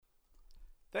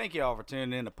Thank you all for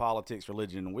tuning in to Politics,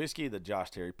 Religion, and Whiskey, the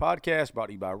Josh Terry podcast, brought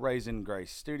to you by Raisin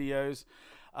Grace Studios.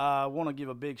 I want to give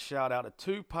a big shout out to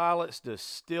Two Pilots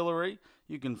Distillery.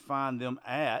 You can find them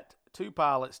at Two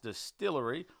Pilots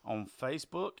Distillery on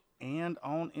Facebook and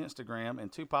on Instagram,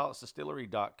 and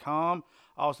twopilotsdistillery.com.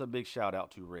 Also, a big shout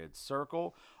out to Red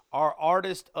Circle. Our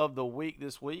artist of the week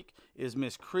this week is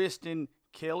Miss Kristen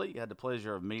Kelly. I had the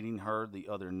pleasure of meeting her the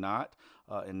other night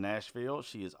in Nashville.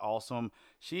 She is awesome.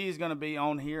 She's going to be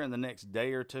on here in the next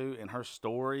day or two, and her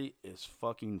story is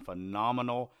fucking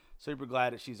phenomenal. Super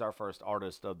glad that she's our first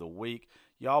artist of the week.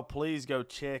 Y'all, please go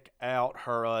check out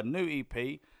her new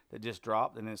EP that just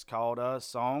dropped, and it's called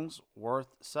Songs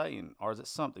Worth Saying. Or is it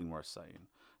Something Worth Saying?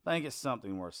 I think it's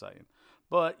Something Worth Saying.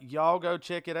 But y'all go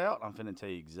check it out. I'm finna tell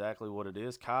you exactly what it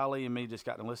is. Kylie and me just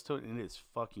got to listen to it, and it is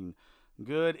fucking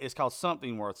good. It's called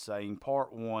Something Worth Saying,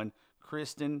 Part 1.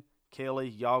 Kristen Kelly,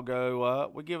 y'all go.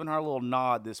 We're giving her a little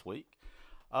nod this week.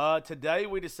 Today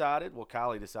we decided,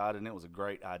 Kylie decided, and it was a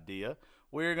great idea.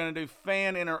 We're going to do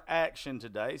fan interaction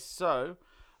today. So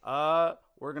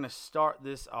we're going to start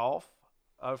this off.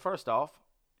 First off,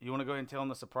 you want to go ahead and tell them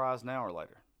the surprise now or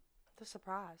later? The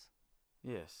surprise?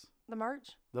 Yes. The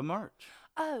merch? The merch.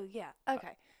 Oh, yeah.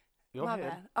 Okay. Go My ahead.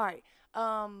 bad. All right.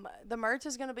 The merch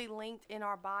is going to be linked in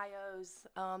our bios.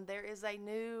 There is a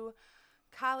new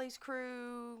Kylie's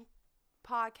Crew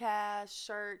podcast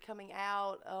shirt coming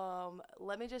out.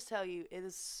 Let me just tell you, it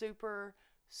is super,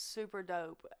 super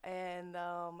dope. And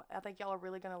I think y'all are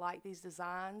really going to like these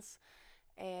designs.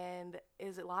 And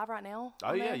is it live right now?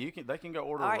 Oh, yeah. They can go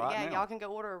order All right right, now. Y'all can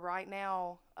go order right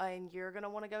now. And you're going to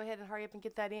want to go ahead and hurry up and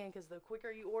get that in, because the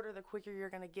quicker you order, the quicker you're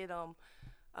going to get them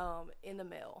in the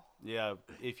mail. Yeah,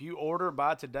 if you order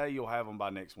by today, you'll have them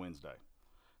by next Wednesday.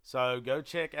 So go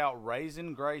check out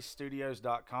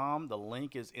raisingracestudios.com. The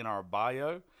link is in our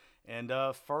bio. And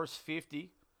first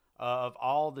 50 of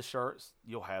all the shirts,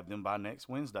 you'll have them by next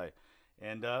Wednesday.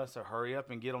 And so hurry up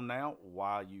and get them now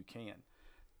while you can.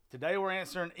 Today we're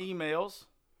answering emails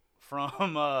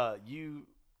from you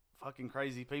fucking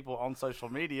crazy people on social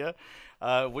media.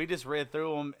 We just read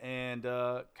through them, and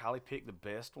Kylie picked the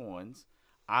best ones.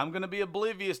 I'm going to be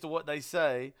oblivious to what they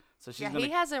say. So she's he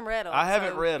hasn't read them. I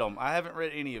haven't read them. I haven't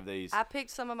read any of these. I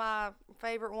picked some of my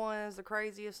favorite ones, the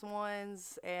craziest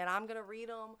ones, and I'm going to read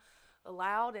them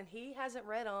aloud, and he hasn't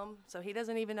read them, so he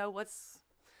doesn't even know what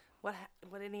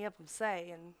any of them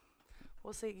say, and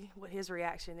we'll see what his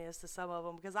reaction is to some of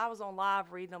them, because I was on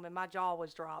live reading them, and my jaw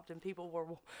was dropped, and people were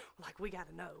like, we got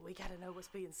to know what's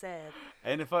being said.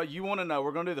 And if you want to know,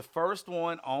 we're going to do the first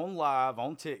one on live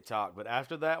on TikTok, but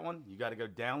after that one, you got to go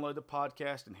download the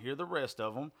podcast and hear the rest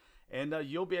of them. And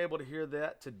you'll be able to hear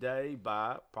that today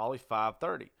by probably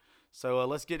 5:30. So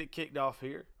let's get it kicked off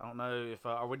here. I don't know if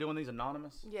are we doing these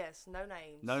anonymous? Yes, no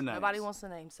names. No names. Nobody wants the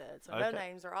name said, so Okay. no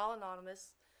names. They're all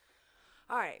anonymous.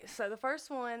 All right, so the first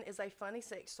one is a funny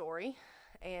sex story,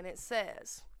 and it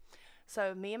says,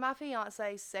 so me and my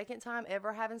fiance, second time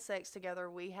ever having sex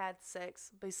together, we had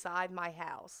sex beside my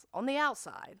house, on the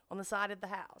outside, on the side of the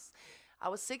house. I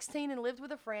was 16 and lived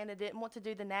with a friend and didn't want to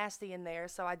do the nasty in there,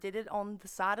 so I did it on the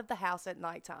side of the house at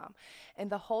nighttime. And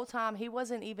the whole time, he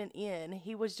wasn't even in.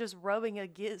 He was just rubbing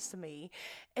against me.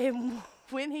 And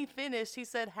when he finished, he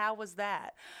said, "How was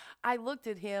that?" I looked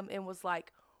at him and was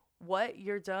like, "What?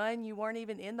 You're done? You weren't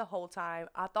even in the whole time.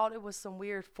 I thought it was some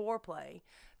weird foreplay."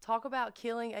 Talk about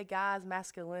killing a guy's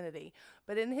masculinity.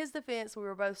 But in his defense, we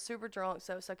were both super drunk,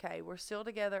 so it's okay. We're still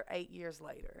together 8 years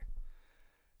later.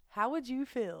 How would you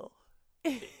feel?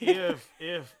 if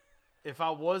I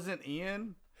wasn't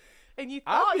in, and you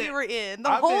thought you were in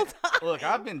the whole time. Look,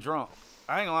 I've been drunk.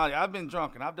 I ain't gonna lie to you. I've been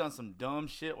drunk, and I've done some dumb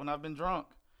shit when I've been drunk.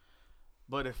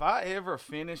 But if I ever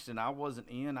finished and I wasn't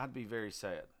in, I'd be very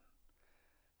sad.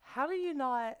 How do you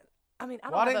not? I mean,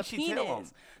 I don't Why have didn't a she penis. tell him?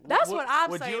 That's what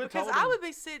I'm Would you saying, have because told I him? would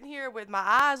be sitting here with my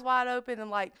eyes wide open and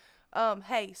like,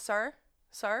 hey, sir,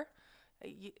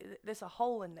 there's a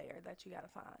hole in there that you got to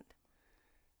find.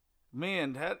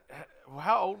 Man,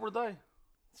 how old were they?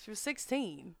 She was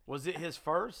 16. Was it his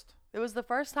first? It was the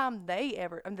first time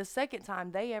the second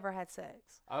time they ever had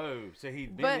sex. Oh, so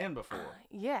he'd been in before.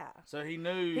 Yeah. So he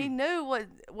knew. He knew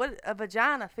what a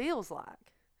vagina feels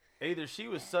like. Either she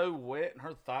was so wet and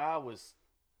her thigh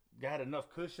got enough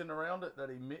cushion around it that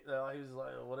he was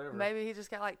like, whatever. Maybe he just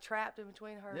got like trapped in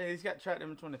between her. Yeah, he's got trapped in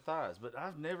between the thighs. But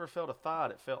I've never felt a thigh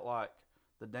that felt like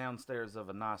the downstairs of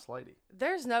a nice lady.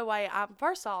 There's no way.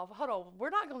 First off, hold on.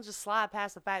 We're not going to just slide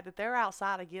past the fact that they're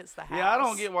outside against the house. Yeah, I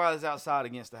don't get why it's outside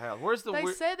against the house. Where's the? They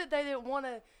said that they didn't want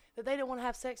to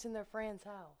have sex in their friend's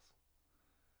house.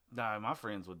 No, my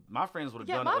friends would have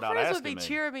Yeah, done it my without friends would asking be me.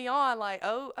 cheering me on, like,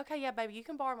 "Oh, okay, yeah, baby, you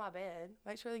can borrow my bed.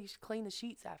 Make sure that you clean the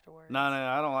sheets afterwards." No,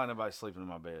 I don't like nobody sleeping in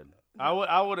my bed. No.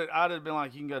 I'd have been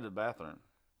like, you can go to the bathroom.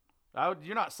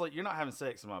 You're not having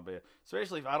sex in my bed,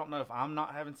 especially if I don't know if I'm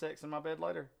not having sex in my bed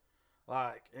later.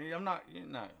 Like, I'm not,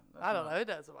 I don't know. It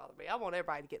doesn't bother me. I want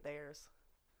everybody to get theirs.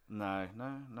 No.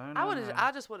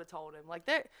 I just would have told him like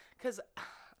that, cause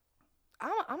I'm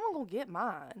not gonna get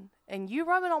mine, and you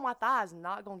rubbing on my thigh is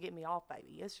not gonna get me off,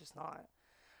 baby. It's just not.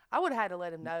 I would have had to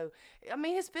let him know. I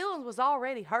mean, his feelings was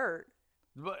already hurt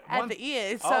But at the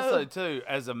end. So also, too,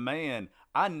 as a man,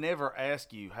 I never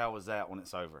ask you how was that when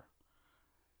it's over.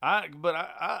 I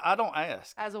don't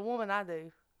ask. as a woman, I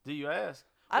do. Do you ask?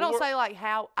 I don't Well, say like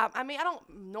how. I mean, I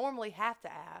don't normally have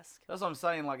to ask. That's what I'm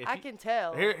saying. Like, if I can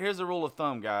tell. here's a rule of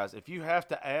thumb, guys. If you have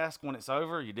to ask when it's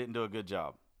over, you didn't do a good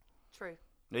job. True.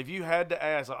 If you had to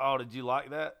ask, oh, did you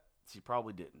like that? You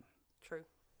probably didn't. True.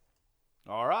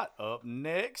 All right. Up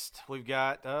next, we've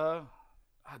got.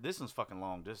 This one's fucking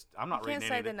long. I'm not You reading can't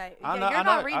say any the of name. it. Yeah, you're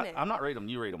not reading it. I'm not reading them.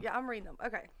 You read them. Yeah, I'm reading them.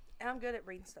 Okay. And I'm good at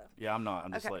reading stuff. Yeah, I'm not.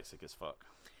 I'm Okay. dyslexic as fuck.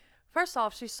 First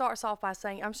off, she starts off by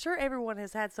saying, I'm sure everyone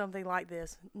has had something like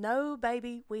this. No,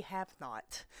 baby, we have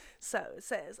not. So it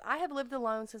says, I have lived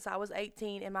alone since I was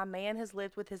 18, and my man has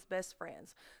lived with his best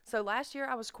friends. So last year,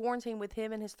 I was quarantined with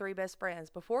him and his 3 best friends.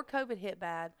 Before COVID hit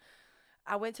bad,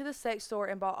 I went to the sex store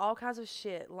and bought all kinds of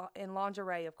shit in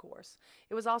lingerie, of course.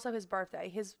 It was also his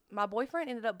birthday. My boyfriend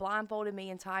ended up blindfolding me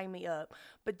and tying me up,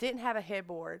 but didn't have a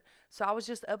headboard, so I was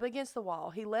just up against the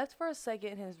wall. He left for a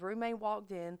second, and his roommate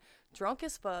walked in, drunk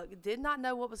as fuck, did not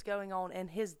know what was going on, and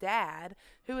his dad,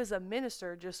 who is a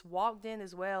minister, just walked in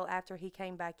as well after he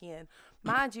came back in.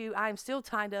 Mind you, I am still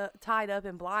tied up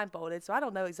and blindfolded, so I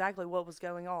don't know exactly what was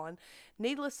going on.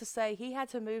 Needless to say, he had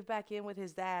to move back in with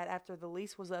his dad after the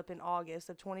lease was up in August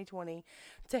of 2020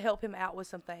 to help him out with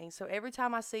some things. So every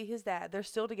time I see his dad, they're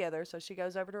still together, so she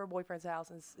goes over to her boyfriend's house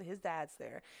and his dad's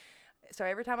there. So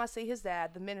every time I see his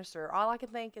dad, the minister, all I can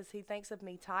think is he thinks of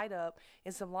me tied up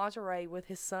in some lingerie with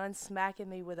his son smacking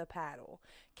me with a paddle.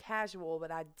 Casual, but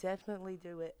I definitely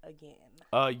do it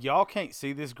again. Y'all can't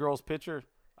see this girl's picture.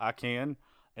 I can,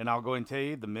 and I'll go and tell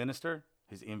you, the minister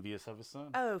is envious of his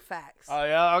son. Oh, facts.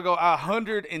 Yeah, I'll go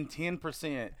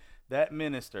 110%. That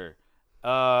minister.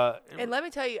 And let me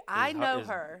tell you, I know is-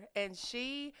 her, and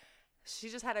she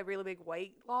just had a really big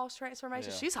weight loss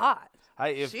transformation. Yeah. She's hot.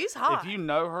 Hey, She's hot. If you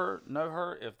know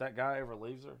her, if that guy ever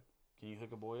leaves her, can you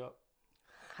hook a boy up?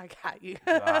 I got you.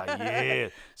 Yeah.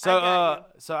 So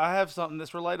I have something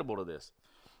that's relatable to this.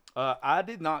 I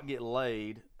did not get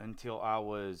laid until I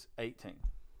was 18.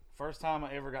 First time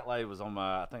I ever got laid was on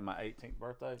I think my 18th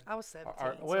birthday. I was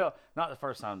 17. Well, not the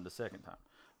first time, the second time,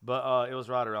 but it was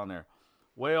right around there.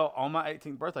 Well, on my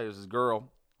 18th birthday, there was this girl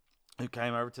who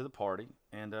came over to the party,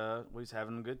 and we was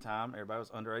having a good time. Everybody was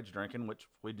underage drinking, which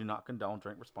we do not condone.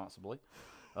 Drink responsibly.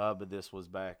 But this was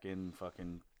back in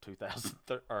fucking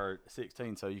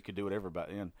 2016, so you could do whatever back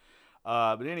then.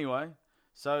 But anyway,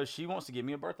 so she wants to give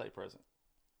me a birthday present.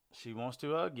 She wants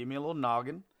to give me a little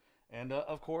noggin. And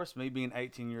of course, me being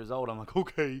 18 years old, I'm like,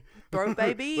 okay, Bro,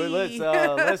 baby.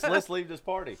 let's leave this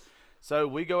party. So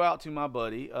we go out to my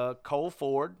buddy Cole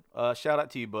Ford. Shout out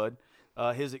to you, bud.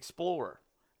 His Explorer.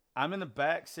 I'm in the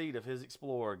back seat of his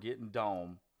Explorer getting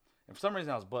dome, and for some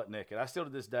reason I was butt naked. I still to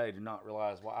this day do not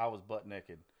realize why I was butt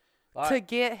naked. Like, to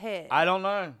get head. I don't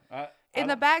know. In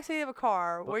the backseat of a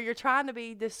car where you're trying to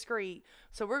be discreet,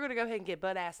 so we're going to go ahead and get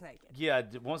butt ass naked. Yeah,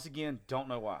 once again, don't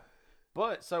know why.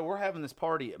 But so we're having this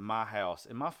party at my house,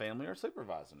 and my family are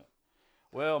supervising it.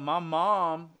 Well, my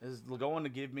mom is going to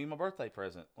give me my birthday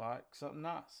present, like something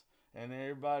nice. And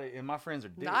everybody, and my friends are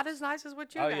dicks. Not as nice as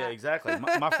what you Oh, got. yeah, exactly.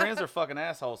 My friends are fucking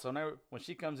assholes. So when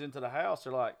she comes into the house,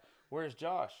 they're like, where's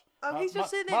Josh? Oh, he's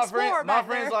just in the my Explorer My back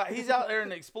friend's there. like, he's out there in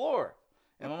the Explorer.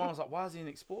 And my mom's like, why is he in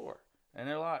the Explorer? And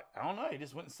they're like, I don't know. He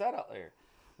just went and sat out there.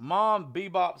 Mom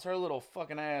bebops her little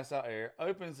fucking ass out there,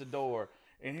 opens the door,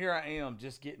 and here I am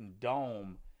just getting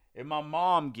dome. And my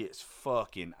mom gets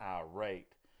fucking irate.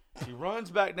 She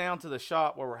runs back down to the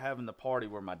shop where we're having the party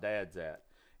where my dad's at.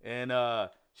 And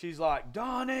she's like,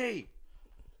 Donnie,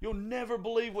 you'll never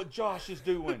believe what Josh is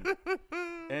doing.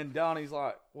 And Donnie's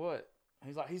like, what?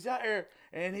 He's like, he's out there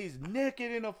and he's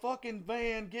naked in a fucking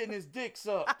van getting his dick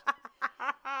sucked.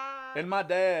 And my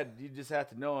dad, you just have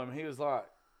to know him. He was like,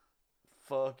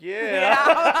 fuck yeah. Yeah,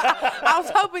 I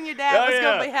was hoping your dad was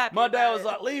going to be happy. My dad about was it.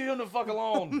 like, leave him the fuck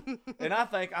alone. And I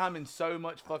think I'm in so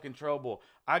much fucking trouble.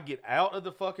 I get out of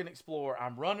the fucking Explorer.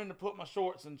 I'm running to put my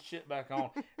shorts and shit back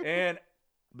on. And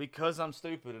because I'm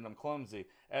stupid and I'm clumsy,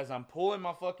 as I'm pulling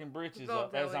my fucking britches Oh,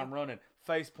 up, as really? I'm running,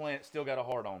 face plant, still got a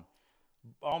hard on.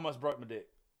 Almost broke my dick.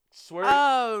 Swear.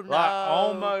 Oh, no. Like,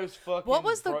 almost fucking. What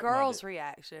was the broke my girl's dick.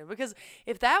 reaction? Because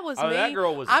if that was Oh, me, that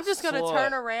girl was I'm a just going to slut.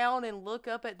 turn around and look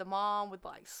up at the mom with,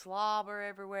 like, slobber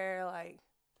everywhere. Like,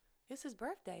 it's his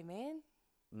birthday, man.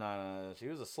 No. She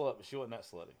was a slut, but she wasn't that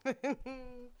slutty.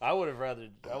 I would have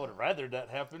rather that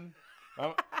happen.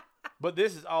 But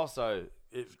this is also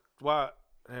why.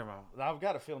 Never mind. I've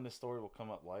got a feeling this story will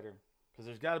come up later because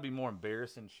there's got to be more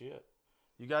embarrassing shit.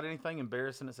 You got anything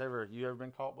embarrassing that's you ever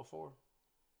been caught before?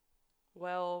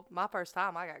 Well, my first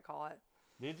time I got caught.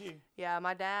 Did you? Yeah,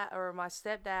 my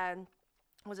stepdad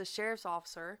was a sheriff's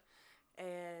officer,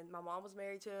 and my mom was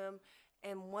married to him.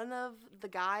 And one of the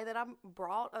guy that I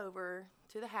brought over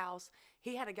to the house,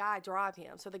 he had a guy drive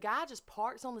him. So the guy just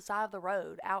parks on the side of the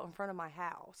road out in front of my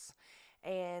house.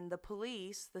 And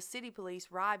the city police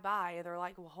ride by, and they're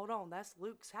like, well, hold on, that's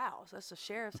Luke's house. That's the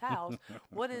sheriff's house.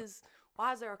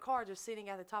 Why is there a car just sitting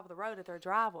at the top of the road at their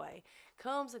driveway?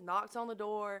 Comes and knocks on the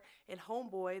door, and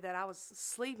homeboy that I was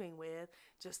sleeping with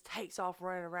just takes off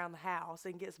running around the house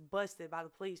and gets busted by the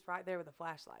police right there with a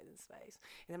flashlight in his face.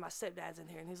 And then my stepdad's in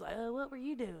here, and he's like, oh, what were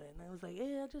you doing? And I was like,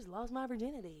 yeah, I just lost my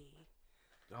virginity.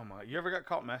 Oh, my. You ever got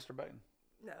caught masturbating?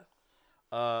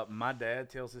 No. My dad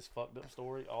tells this fucked up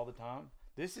story all the time.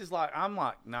 This is like, I'm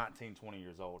like 19, 20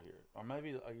 years old here, or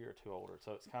maybe a year or two older.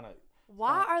 So it's kind of.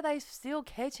 Why are they still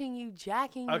catching you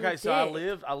jacking your Okay, dick? so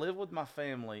I lived with my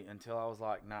family until I was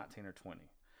like 19 or 20.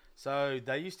 So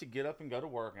they used to get up and go to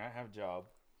work, and I didn't have a job.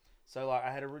 So like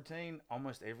I had a routine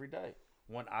almost every day.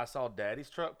 When I saw Daddy's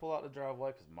truck pull out the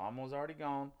driveway because Mama was already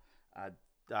gone,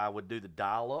 I would do the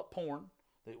dial-up porn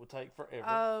that would take forever.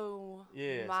 Oh,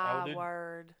 yes, my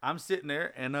word. I'm sitting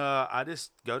there, and I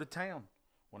just go to town.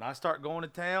 When I start going to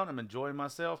town, I'm enjoying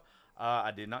myself.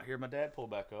 I did not hear my dad pull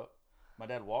back up. My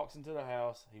dad walks into the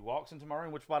house. He walks into my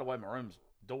room, which, by the way, my room's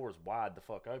door is wide the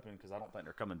fuck open because I don't think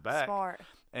they're coming back. Smart.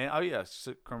 And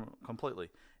completely.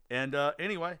 And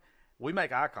anyway, we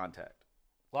make eye contact.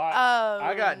 Like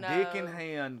I got dick in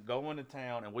hand going to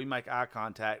town, and we make eye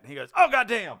contact. And he goes, "Oh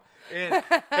goddamn!" And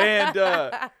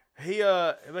but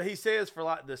he says for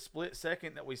like the split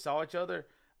second that we saw each other,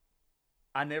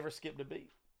 I never skipped a beat.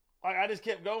 Like I just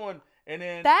kept going. And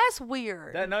then that's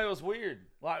weird. It was weird,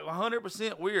 like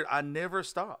 100% weird. I never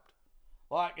stopped,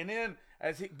 like, and then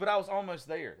but I was almost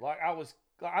there. Like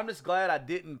I'm just glad I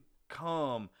didn't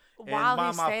come. While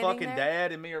and my fucking there?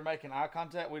 Dad and me are making eye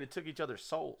contact. We'd have took each other's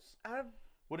souls.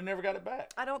 Would have never got it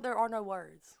back. There are no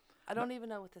words. I don't even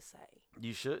know what to say.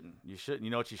 You shouldn't. You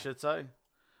know what you should say?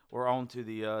 We're on to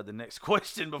the next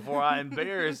question before I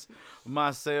embarrass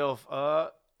myself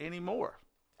anymore.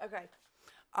 Okay.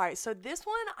 All right, so this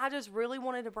one I just really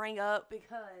wanted to bring up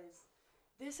because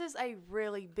this is a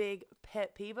really big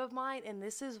pet peeve of mine, and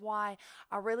this is why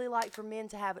I really like for men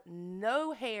to have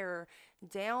no hair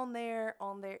down there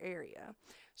on their area.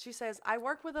 She says, I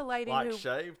work with a lady who...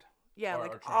 shaved? Yeah,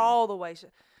 like all the way.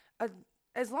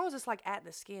 As long as it's like at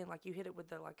the skin, like you hit it with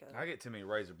I get too many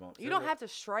razor bumps. You don't have to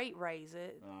straight raise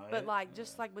it, but like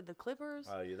just like with the clippers.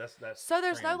 Oh, yeah, that's... So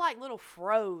there's no like little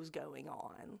froze going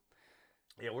on.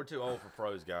 Yeah, we're too old for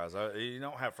froze, guys. You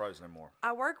don't have froze anymore.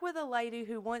 I work with a lady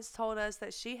who once told us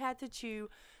that she had to chew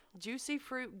juicy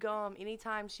fruit gum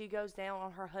anytime she goes down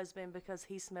on her husband because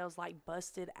he smells like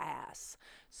busted ass.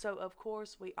 So, of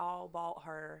course, we all bought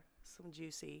her some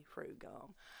juicy fruit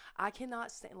gum. I cannot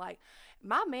stand, like,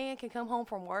 my man can come home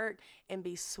from work and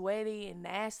be sweaty and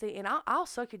nasty, and I'll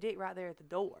suck your dick right there at the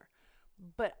door.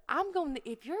 But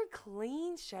if you're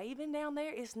clean shaven down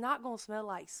there, it's not going to smell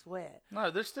like sweat.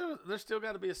 No, there's still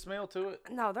got to be a smell to it.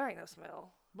 No, there ain't no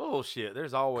smell. Bullshit.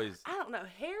 There's always... I don't know.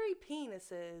 Hairy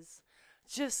penises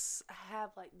just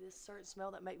have like this certain smell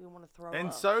that make me want to throw up.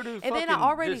 And so do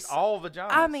just all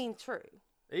vaginas. I mean, true.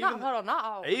 Not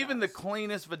all. Even the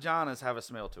cleanest vaginas have a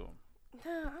smell to them.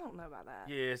 No, I don't know about that.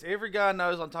 Yes, every guy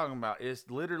knows what I'm talking about. It's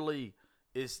literally,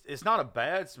 it's not a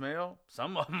bad smell.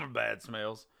 Some of them are bad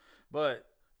smells. But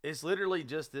it's literally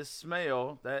just this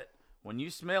smell that when you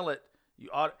smell it,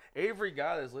 every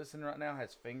guy that's listening right now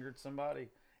has fingered somebody,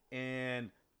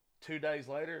 and 2 days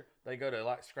later they go to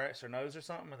like scratch their nose or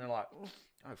something, and they're like,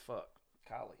 "Oh fuck,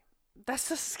 Kylie." That's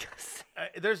disgusting.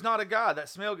 There's not a guy that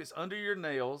smell gets under your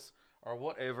nails or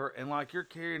whatever, and like you're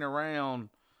carrying around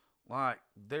like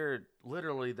their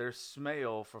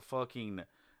smell for fucking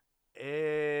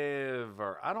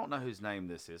ever. I don't know whose name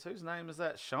this is. Whose name is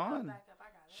that? Sean?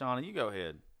 Shauna, you go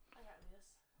ahead. I got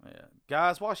this. Yeah,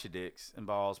 guys, wash your dicks and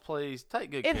balls, please.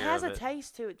 Take good care of it. It has a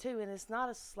taste to it too, and it's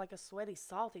not like a sweaty,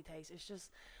 salty taste. It's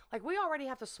just like we already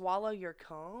have to swallow your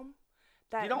cum.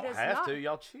 You don't have to.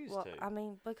 Y'all choose to. I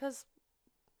mean, because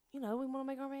we want to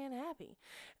make our man happy.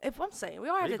 If I'm saying we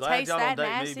don't have Be to glad taste y'all that don't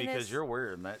date nastiness. me because you're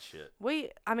wearing that shit.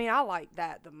 I like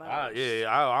that the most.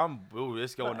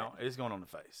 It's going on. It's going on the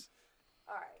face.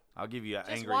 All right. I'll give you an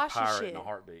Just angry wash your pirate shit in a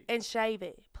heartbeat. and shave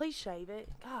it. Please shave it.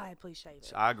 God, please shave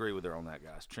it. I agree with her on that,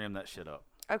 guys. Trim that shit up.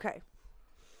 Okay.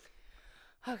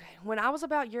 When I was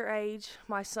about your age,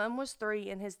 my son was 3,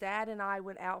 and his dad and I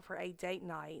went out for a date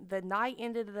night. The night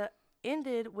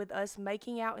ended with us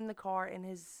making out in the car, and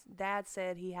his dad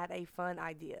said he had a fun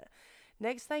idea.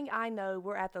 Next thing I know,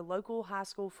 we're at the local high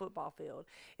school football field.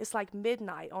 It's like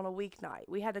midnight on a weeknight.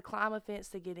 We had to climb a fence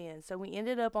to get in, so we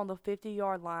ended up on the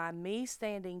 50-yard line, me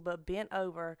standing but bent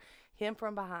over, him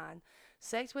from behind.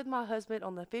 Sex with my husband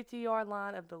on the 50-yard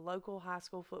line of the local high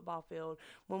school football field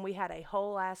when we had a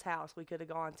whole-ass house we could have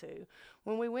gone to.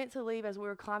 When we went to leave, as we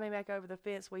were climbing back over the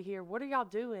fence, we hear, "What are y'all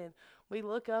doing?" We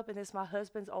look up, and it's my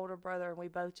husband's older brother, and we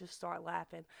both just start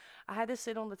laughing. I had to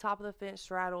sit on the top of the fence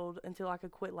straddled until I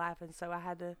could quit laughing, so I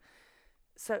had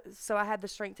the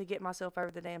strength to get myself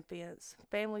over the damn fence.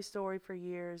 Family story for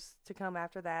years to come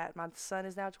after that. My son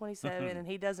is now 27, and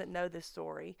he doesn't know this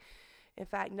story. In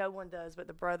fact, no one does but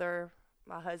the brother,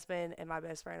 my husband, and my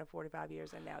best friend of 45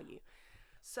 years, and now you.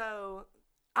 So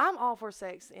I'm all for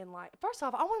sex in first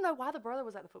off, I want to know why the brother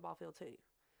was at the football field too.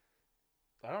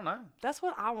 I don't know. That's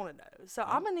what I want to know. So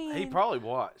I'm going to need... He probably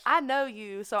watched. I know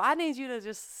you, so I need you to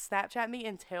just Snapchat me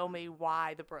and tell me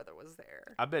why the brother was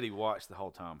there. I bet he watched the whole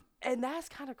time. And that's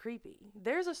kind of creepy.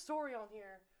 There's a story on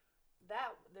here.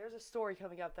 There's a story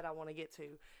coming up that I want to get to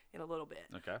in a little bit.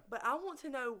 Okay. But I want to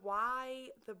know why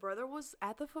the brother was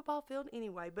at the football field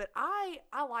anyway. But I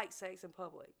like sex in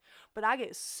public. But I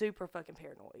get super fucking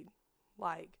paranoid.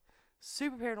 Like,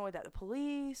 super paranoid that the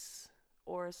police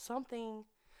or something...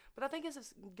 But I think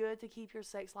it's good to keep your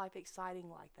sex life exciting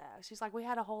like that. She's like, we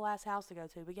had a whole ass house to go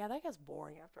to. But yeah, that gets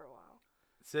boring after a while.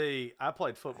 See, I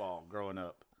played football growing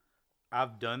up.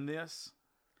 I've done this,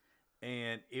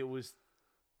 and it was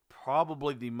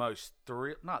probably the most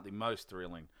not the most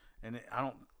thrilling. And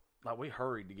we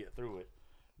hurried to get through it.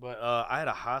 But I had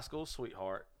a high school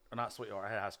sweetheart. Or not sweetheart, I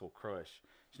had a high school crush.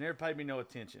 She never paid me no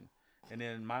attention. And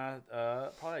then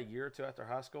probably a year or two after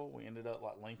high school, we ended up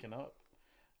linking up.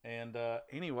 And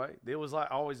anyway, there was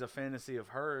always a fantasy of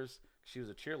hers. She was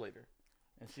a cheerleader,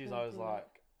 and she's always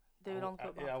like, "Dude, on the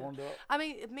football I field." want to do it. I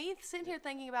mean, me sitting here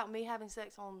thinking about me having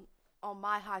sex on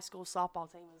my high school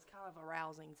softball team is kind of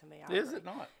arousing to me. Is it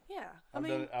not? Yeah,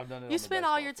 I've done it. You spent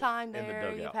all your time in the there.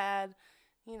 dugout. You've had,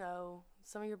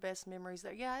 some of your best memories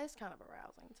there. Yeah, it's kind of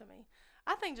arousing to me.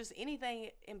 I think just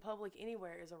anything in public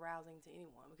anywhere is arousing to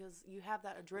anyone because you have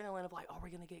that adrenaline of are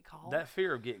we going to get caught? That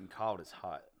fear of getting caught is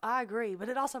hot. I agree, but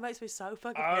it also makes me so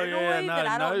fucking paranoid that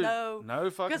I don't know.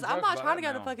 No fucking because I'm not trying to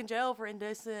go to fucking jail for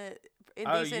indecent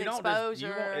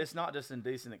exposure. It's not just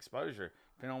indecent exposure.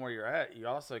 Depending on where you're at, you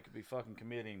also could be fucking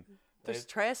committing. There's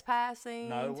trespassing.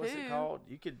 No, what's it called?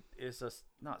 It's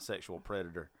not sexual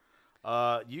predator.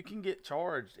 You can get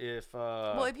charged if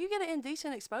if you get an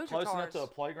indecent exposure close charge, enough to a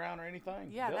playground or anything.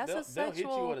 Yeah, they'll hit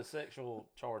you with a sexual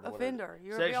charge. Offender.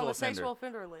 You're be on the sexual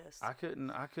offender list. I could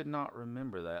not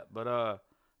remember that, but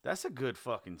that's a good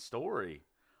fucking story.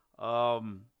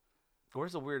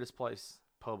 Where's the weirdest place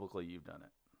publicly you've done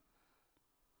it?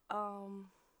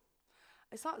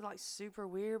 It's not super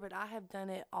weird, but I have done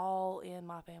it all in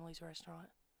my family's restaurant.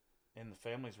 In the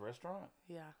family's restaurant?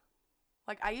 Yeah.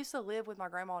 I used to live with my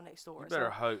grandma next door. You better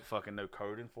hope fucking no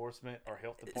code enforcement or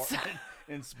health department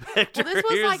inspector this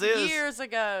was hears this. Years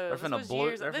ago. They're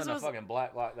finna fucking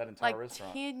blacklight that entire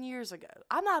restaurant. 10 years ago.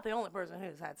 I'm not the only person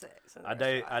who's had sex.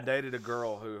 I dated a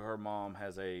girl who her mom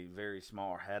had a very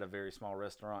small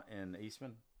restaurant in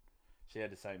Eastman. She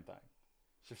had the same thing.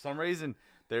 For some reason,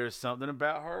 there's something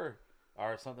about her.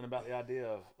 Or something about the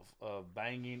idea of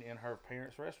banging in her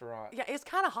parents' restaurant. Yeah, it's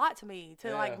kind of hot to me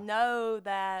to know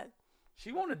that.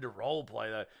 She wanted to role play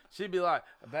though. She'd be back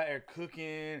there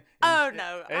cooking.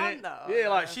 No.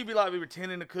 Yeah, she'd be be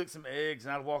pretending to cook some eggs,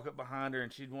 and I'd walk up behind her,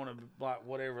 and she'd want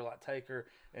to take her,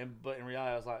 but in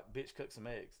reality, I was like, "Bitch, cook some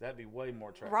eggs." That'd be way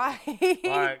more attractive.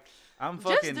 Right. I'm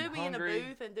fucking just do me hungry. in the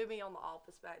booth and do me on the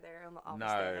office back there on the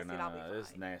office desk. No.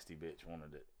 This nasty bitch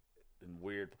wanted it. And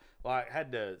weird,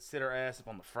 had to sit her ass up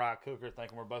on the fry cooker,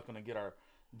 thinking we're both gonna get our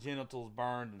genitals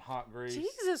burned in hot grease.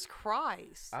 Jesus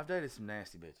Christ! I've dated some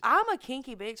nasty bitches. I'm a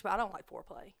kinky bitch, but I don't like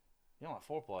foreplay. You don't like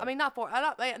foreplay? I mean, not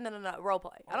I don't. No. Role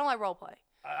play. I don't like role play.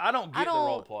 I don't get the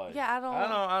role play. Yeah, I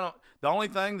don't. The only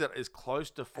thing that is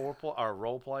close to foreplay or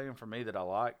role playing for me that I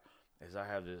like is I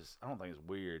have this. I don't think it's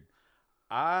weird.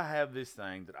 I have this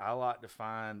thing that I like to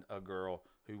find a girl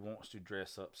who wants to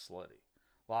dress up slutty.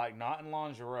 Not in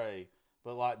lingerie,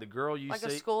 But like the girl you Like see,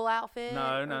 a school outfit?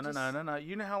 no, or no, no, just- no, no, no.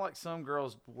 You know how like some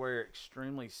girls wear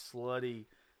extremely slutty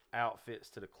outfits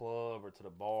to the club or to the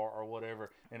bar or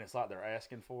whatever, and it's like they're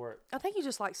asking for it. I think you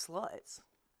just like sluts.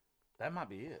 That might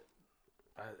be it.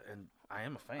 And I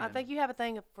am a fan. I think you have a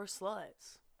thing for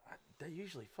sluts. They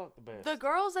usually fuck the best. The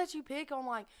girls that you pick on,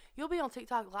 like, you'll be on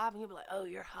TikTok live and you'll be like, oh,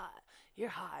 you're hot. You're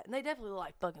hot. And they definitely look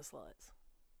like fucking sluts.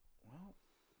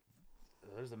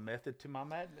 Well, there's a method to my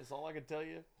madness. All I can tell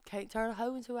you. Can't turn a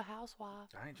hoe into a housewife.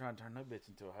 I ain't trying to turn no bitch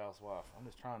into a housewife. I'm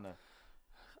just trying to.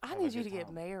 I Have a need you to good get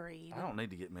time. married. I don't need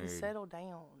to get and married. settle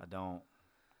down. I don't.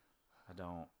 I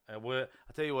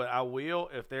tell you what, I will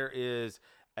if there is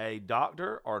a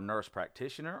doctor or nurse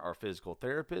practitioner or physical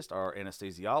therapist or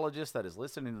anesthesiologist that is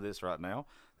listening to this right now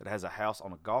that has a house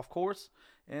on a golf course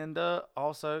and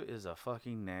also is a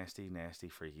fucking nasty, nasty,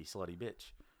 freaky, slutty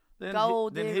bitch. Then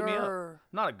Gold then hit me up. digger.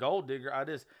 Not a gold digger.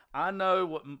 I know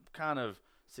what kind of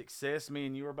success me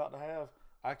and you are about to have.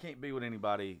 I can't be with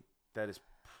anybody that is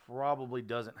probably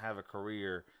doesn't have a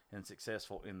career and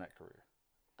successful in that career.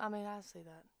 I mean, I see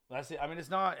that. That's it. I mean, it's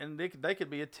not, and they could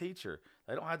be a teacher.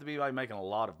 They don't have to be like making a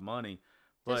lot of money,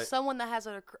 but Just someone that has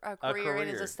a career and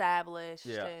is career. established.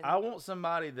 yeah, and I want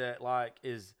somebody that like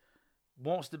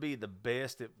wants to be the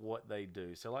best at what they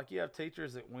do. So like you have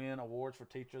teachers that win awards for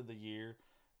Teacher of the Year,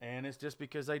 and it's just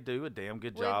because they do a damn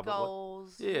good with job.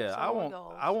 goals. Yeah, I someone with want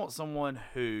goals. I want someone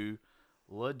who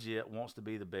legit wants to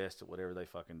be the best at whatever they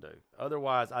fucking do.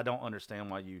 Otherwise, I don't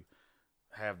understand why you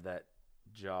have that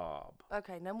job.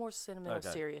 Okay, no more sentimental, Okay.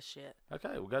 serious shit.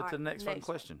 Okay, we'll go to All the right, next fucking next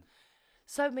one. question.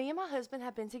 So me and my husband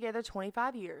have been together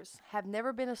 25 years. Have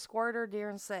never been a squirter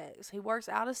during sex. He works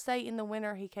out of state in the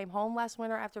winter. He came home last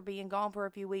winter after being gone for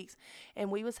a few weeks,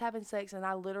 and we was having sex, and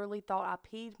I literally thought I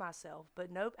peed myself. But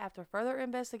nope. After further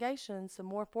investigation, some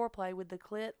more foreplay with the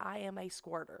clit, I am a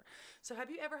squirter. So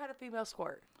have you ever had a female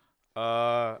squirt?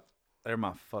 They're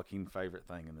my fucking favorite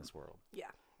thing in this world. Yeah,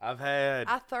 I've had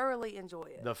I thoroughly enjoy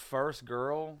it. the first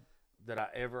girl that I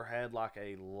ever had like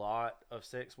a lot of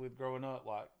sex with growing up.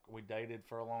 Like we dated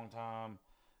for a long time,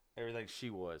 everything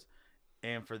she was,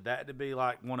 and for that to be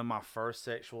like one of my first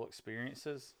sexual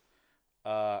experiences,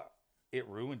 it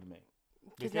ruined me.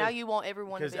 Because now you want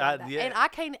everyone to because be like that. yeah. And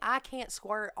I can't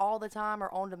squirt all the time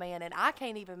or on demand, and I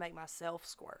can't even make myself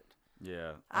squirt.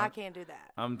 Yeah, I can't do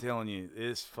that. I'm telling you,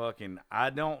 it's fucking. I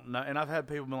don't know, and I've had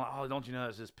people be like, "Oh, don't you know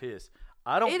it's just piss."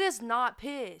 I don't. It is not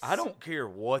piss. I don't care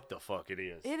what the fuck it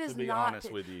is. It is to be not honest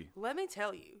piss. with you. Let me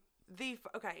tell you.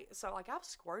 Okay, so like I've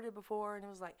squirted before and it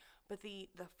was like, but the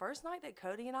first night that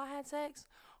Cody and I had sex,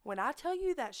 when I tell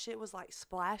you that shit was like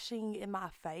splashing in my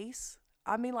face,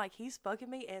 I mean like he's fucking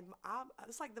me and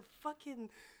it's like the fucking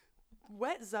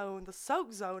wet zone, the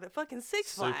soak zone at fucking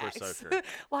Six Super Flags. soaker.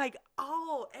 Like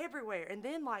all everywhere. And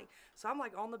then like, so I'm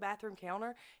like on the bathroom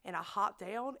counter and I hop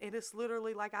down and it's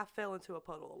literally like I fell into a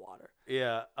puddle of water.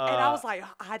 Yeah, And I was like,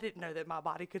 I didn't know that my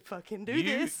body could fucking do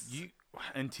this. You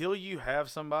until you have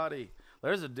somebody,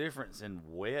 there's a difference in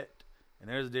wet and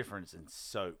there's a difference in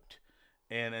soaked.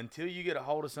 And until you get a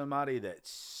hold of somebody that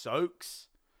soaks,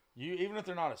 you even if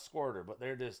they're not a squirter, but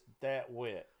they're just that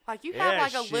wet. Like you Yeah,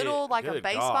 have like a shit. little, like a Good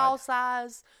baseball God.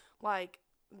 size, like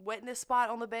wetness spot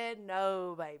on the bed.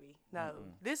 No, baby, no.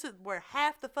 This is where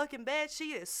half the fucking bed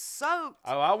sheet is soaked.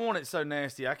 Oh, I want it so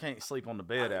nasty I can't sleep on the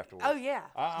bed afterwards. Oh yeah,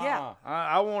 yeah.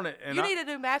 I want it. And You need a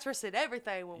new mattress and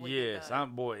everything when we get Yes,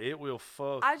 done. it will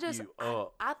fuck I just, you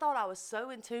up. I thought I was so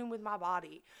in tune with my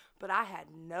body, but I had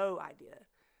no idea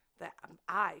that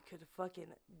I could fucking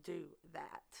do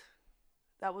that.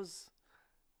 That was,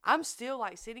 I'm still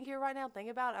like sitting here right now thinking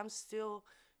about it. I'm still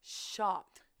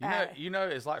shocked. You know,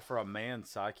 it's like for a man's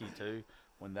psyche too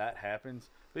when that happens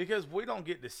because we don't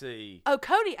get to see. Oh,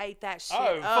 Cody ate that shit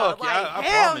Oh, up. fuck yeah, Like, I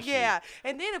hell promise you. yeah.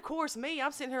 And then, of course, me,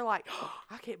 I'm sitting here like, oh,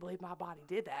 I can't believe my body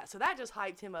did that. So that just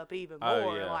hyped him up even Oh,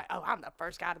 more. yeah. Like, oh, I'm the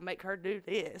first guy to make her do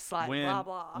this. Like, blah,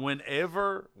 blah.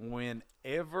 Whenever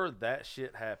that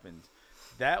shit happens,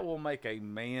 that will make a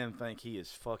man think he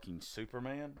is fucking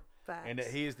Superman. Facts. And that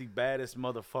he is the baddest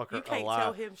motherfucker You can't alive.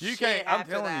 tell him you shit can't. I'm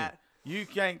after telling that. you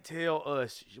can't tell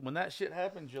us when that shit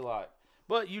happens. You're like,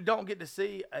 but you don't get to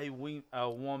see a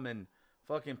woman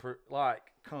fucking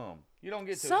come. You don't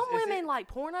get to. Some it's- women like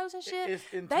pornos and shit, it's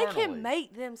they internally. can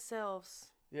make themselves.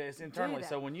 Yeah, it's internally. that.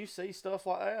 So when you see stuff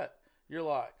like that, you're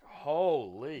like,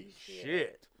 holy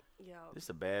shit. Yo. This is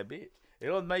a bad bitch.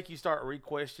 It'll make you start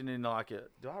re-questioning, like,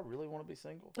 do I really want to be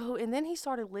single? Oh, and then he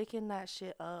started licking that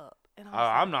shit up. And I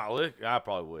was I'm not looking. I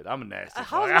probably would. I'm a nasty. I was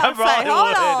fuck. about to say, probably hold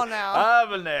would. on now.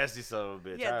 I'm a nasty son of a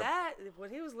bitch. yeah, that, when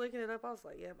he was licking it up, I was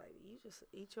like, yeah, baby, you just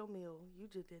eat your meal. You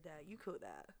just did that. You cooked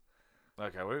that.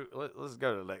 Okay, let's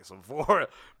go to the next one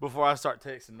before I start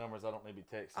texting numbers I don't need to be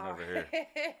texting over here.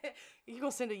 You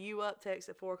gonna send a you up text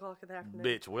at 4:00 in the afternoon?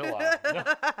 Bitch, will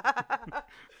I?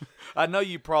 I know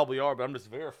you probably are, but I'm just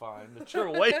verifying that you're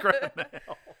awake right now.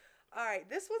 All right,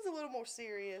 this one's a little more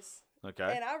serious.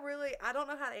 Okay. And I don't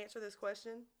know how to answer this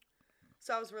question,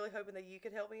 so I was really hoping that you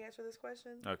could help me answer this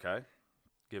question. Okay.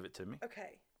 Give it to me.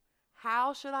 Okay.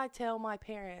 How should I tell my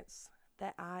parents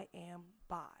that I am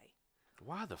bi?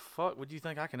 Why the fuck would you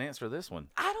think I can answer this one?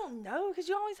 I don't know, because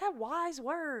you always have wise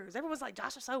words. Everyone's like,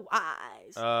 Josh is so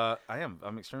wise. I am.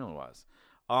 I'm extremely wise.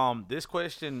 This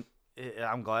question,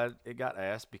 I'm glad it got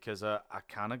asked because I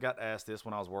kind of got asked this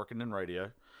when I was working in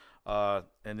radio, and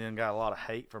then got a lot of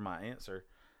hate for my answer.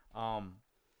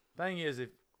 Thing is,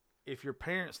 if your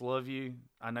parents love you,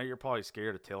 I know you're probably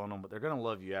scared of telling them, but they're gonna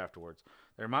love you afterwards.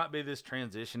 There might be this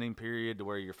transitioning period to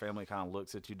where your family kind of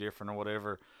looks at you different or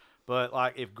whatever. But,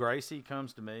 like, if Gracie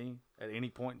comes to me at any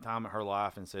point in time in her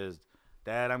life and says,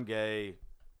 Dad, I'm gay,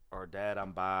 or Dad,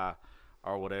 I'm bi,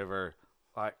 or whatever,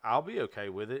 like, I'll be okay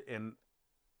with it. And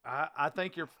I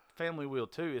think your family will,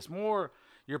 too. It's more,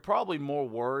 you're probably more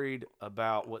worried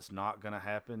about what's not going to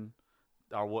happen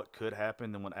or what could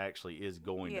happen than what actually is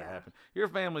going to happen. Your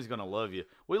family's going to love you.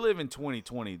 We live in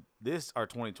 2020, or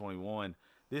 2021.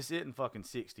 This isn't fucking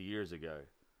 60 years ago.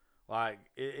 Like,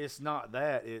 it's not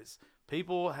that. It's...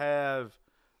 People have,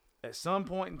 at some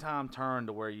point in time, turned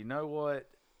to where, you know what,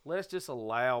 let's just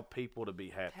allow people to be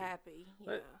happy.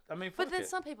 Yeah. I mean, but then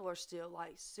some people are still,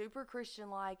 like, super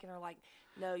Christian-like and are like,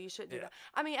 no, you shouldn't do that.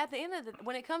 I mean,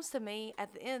 when it comes to me,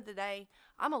 at the end of the day,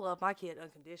 I'm going to love my kid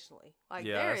unconditionally. Like,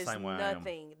 there is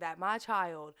nothing that my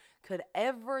child could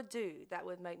ever do that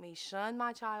would make me shun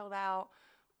my child out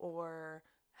or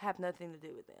have nothing to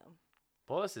do with them.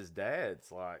 Plus, his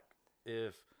dad's like,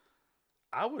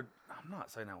 I'm not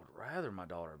saying I would rather my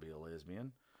daughter be a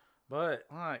lesbian, but,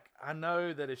 like, I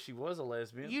know that if she was a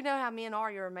lesbian. You know how men are,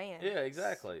 you're a man. Yeah,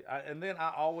 exactly. And then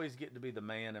I always get to be the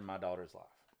man in my daughter's life.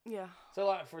 Yeah. So,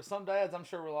 like, for some dads, I'm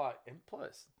sure we're like, and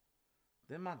plus,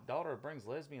 then my daughter brings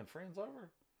lesbian friends over,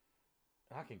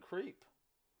 and I can creep.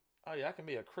 Oh, yeah, I can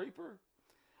be a creeper.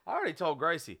 I already told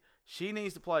Gracie, she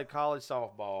needs to play college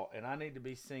softball, and I need to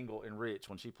be single and rich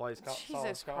when she plays college softball.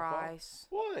 Jesus Christ.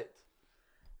 What?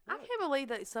 I can't believe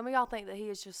that some of y'all think that he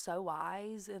is just so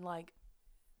wise and, like,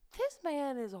 this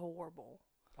man is horrible.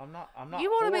 I'm not. You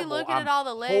want to be looking at all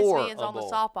the lesbians on the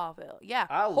softball field. Yeah.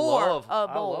 I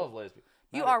love lesbians.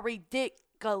 You are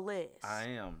ridiculous. I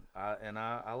am.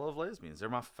 I love lesbians. They're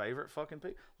my favorite fucking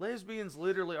people. Lesbians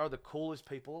literally are the coolest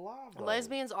people alive. Bro.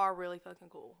 Lesbians are really fucking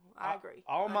cool. I agree.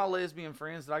 All my lesbian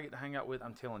friends that I get to hang out with,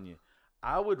 I'm telling you,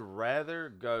 I would rather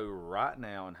go right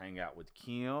now and hang out with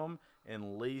Kim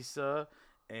and Lisa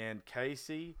and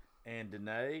Casey and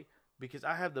Danae because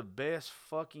I have the best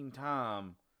fucking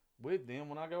time with them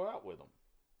when I go out with them.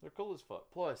 They're cool as fuck.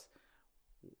 Plus,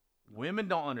 women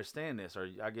don't understand this, or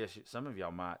I guess some of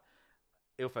y'all might.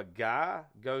 If a guy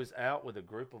goes out with a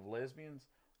group of lesbians,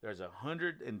 there's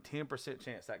 110%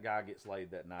 chance that guy gets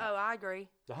laid that night. Oh, I agree.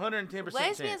 It's 110%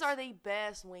 Lesbians are the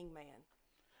best wingman.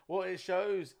 Well, it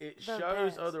shows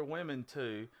other women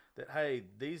too that, hey,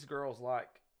 these girls like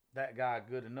that guy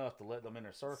good enough to let them in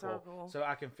their circle. So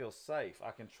I can feel safe.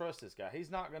 I can trust this guy. He's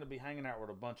not going to be hanging out with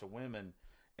a bunch of women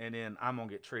and then I'm going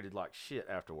to get treated like shit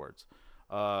afterwards.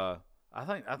 I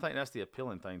think that's the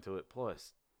appealing thing to it.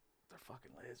 Plus, they're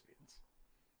fucking lesbians.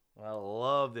 I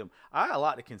love them. I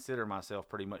like to consider myself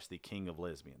pretty much the king of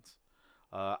lesbians.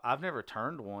 I've never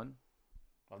turned one.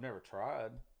 I've never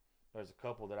tried. There's a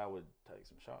couple that I would take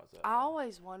some shots at. I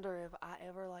always wonder if I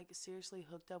ever, like, seriously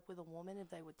hooked up with a woman, if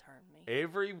they would turn me.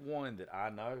 Everyone that I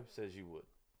know says you would.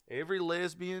 Every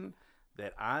lesbian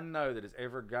that I know that has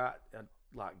ever got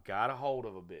a hold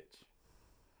of a bitch,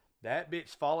 that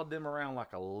bitch followed them around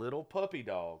like a little puppy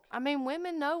dog. I mean,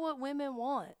 women know what women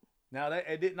want. Now,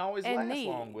 it didn't always last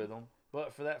long with them,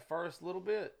 but for that first little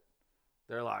bit,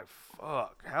 they're like,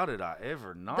 fuck, how did I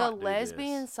ever not do this? The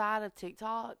lesbian side of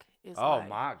TikTok is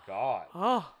my God.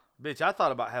 Oh. Bitch, I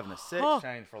thought about having a sex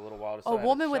change for a little while. A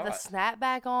woman with a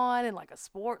snapback on and, like, a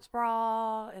sports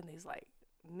bra and these, like,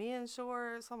 men's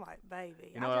shorts. I'm like,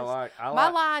 baby. You know what I like? My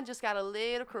line just got a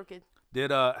little crooked.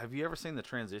 Have you ever seen the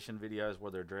transition videos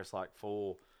where they're dressed like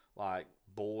full, like,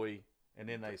 boy, and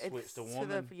then they switch to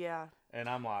woman? Yeah. And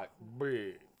I'm like,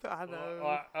 big. I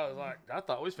know. I was like, I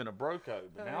thought we was finna bro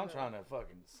code, but now I'm trying to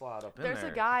fucking slide up in there.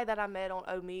 There's a guy that I met on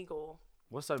Omegle.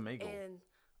 What's Omegle? And,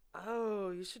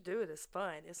 you should do it. It's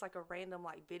fun. It's like a random,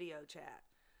 like, video chat.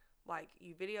 Like,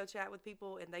 you video chat with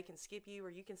people, and they can skip you, or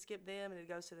you can skip them, and it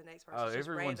goes to the next person. Oh, It's just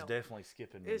everyone's random. definitely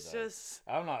skipping me. It's though. just,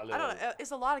 I'm not. I don't know.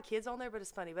 It's a lot of kids on there, but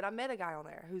it's funny. But I met a guy on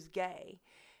there who's gay,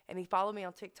 and he followed me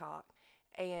on TikTok,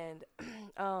 and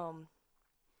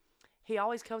he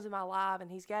always comes in my live, and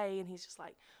he's gay, and he's just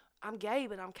like, I'm gay,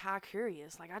 but I'm Kai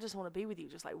curious. Like, I just want to be with you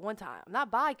just like one time. I'm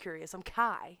not bi curious. I'm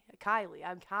Kylie.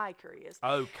 I'm Kai curious.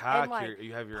 Oh, Kai, And, like,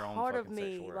 you have your own part fucking of me,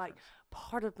 sexual like, reference.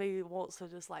 part of me wants to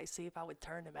just like see if I would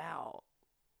turn him out.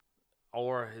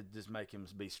 Or just make him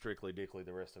be strictly dickly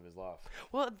the rest of his life.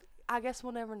 Well, I guess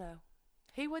we'll never know.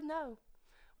 He would know.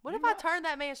 What You if might. I turned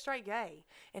that man straight gay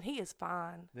and he is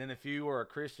fine? Then if you were a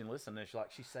Christian, listen to this, you're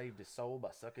like, she saved his soul by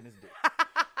sucking his dick.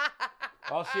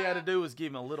 All she had to do was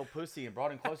give him a little pussy and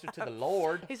brought him closer to the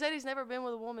Lord. He said he's never been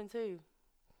with a woman too.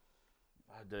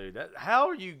 Oh, dude, how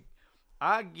are you?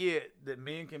 I get that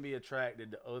men can be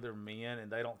attracted to other men and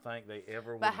they don't think they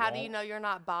ever would. But how do you know you're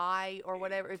not bi or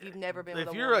whatever if you've never been with a If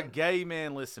woman? you're a gay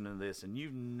man listening to this and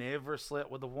you've never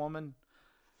slept with a woman,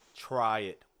 try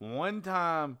it one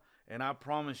time, and I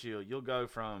promise you'll go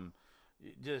from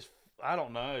just, I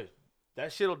don't know,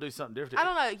 that shit'll do something different. I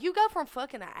don't know. You go from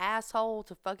fucking an asshole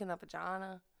to fucking a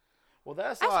vagina. Well,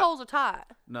 that's like, Assholes are tight.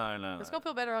 no. It's gonna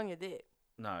feel better on your dick.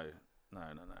 No.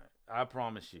 I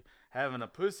promise you, having a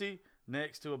pussy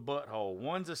next to a butthole,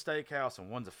 one's a steakhouse and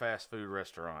one's a fast food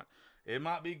restaurant. It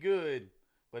might be good,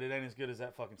 but it ain't as good as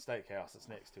that fucking steakhouse that's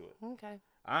next to it. Okay.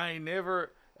 I ain't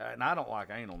never, and I don't like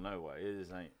anal no way. It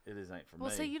just ain't for me.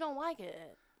 Well, see, you don't like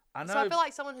it. I know. So I feel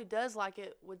like someone who does like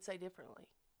it would say differently.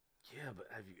 Yeah, but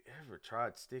have you ever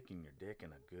tried sticking your dick in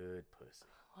a good pussy?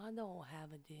 Well, I don't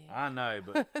have a dick. I know,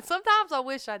 but Sometimes I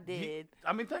wish I did.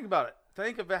 I mean, think about it.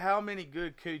 Think about how many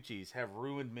good coochies have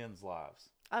ruined men's lives.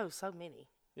 Oh, so many.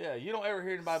 Yeah, you don't ever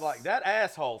hear anybody like, that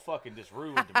asshole fucking just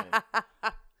ruined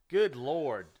me. Good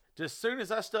Lord. Just soon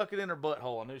as I stuck it in her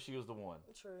butthole, I knew she was the one.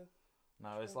 True.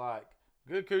 No, it's like,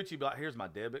 good coochie, be like, here's my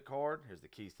debit card. Here's the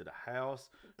keys to the house.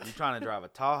 You trying to drive a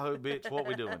Tahoe, bitch? What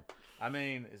we doing? I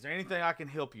mean, is there anything I can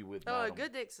help you with, Oh, a madam?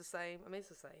 good dick's the same. I mean, it's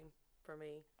the same for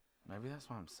me. Maybe that's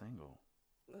why I'm single.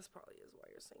 This probably is why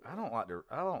you're single.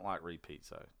 I don't like repeats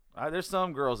though. There's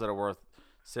some girls that are worth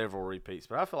several repeats,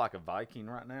 but I feel like a Viking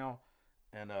right now.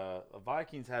 And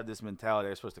Vikings have this mentality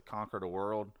they're supposed to conquer the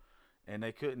world, and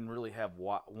they couldn't really have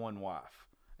one wife.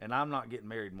 And I'm not getting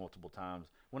married multiple times.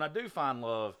 When I do find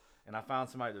love and I find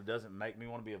somebody that doesn't make me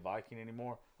want to be a Viking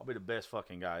anymore, I'll be the best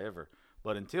fucking guy ever.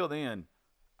 But until then,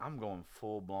 I'm going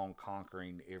full blown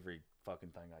conquering every fucking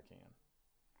thing I can.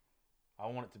 I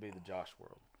want it to be the Josh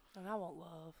world. And I want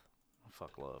love.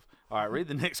 Fuck love. All right, read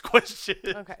the next question.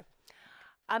 Okay.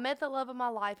 I met the love of my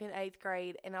life in 8th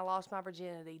grade, and I lost my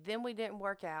virginity. Then we didn't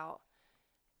work out.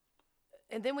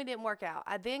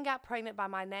 I then got pregnant by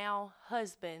my now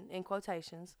husband, in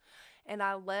quotations, and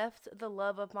I left the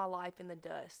love of my life in the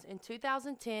dust. In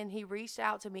 2010, he reached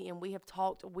out to me, and we have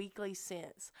talked weekly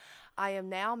since. I am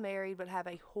now married, but have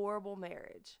a horrible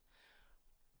marriage.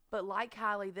 But like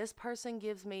Kylie, this person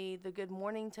gives me the good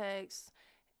morning text,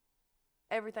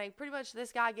 everything. Pretty much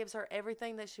this guy gives her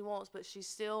everything that she wants, but she's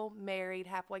still married,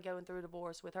 halfway going through a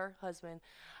divorce with her husband.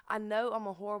 I know I'm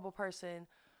a horrible person,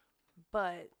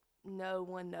 but no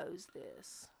one knows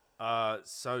this.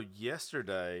 So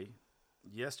yesterday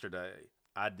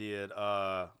I did,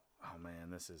 oh man,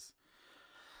 this is,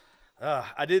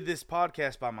 I did this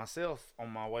podcast by myself on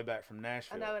my way back from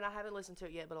Nashville. I know, and I haven't listened to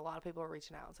it yet, but a lot of people are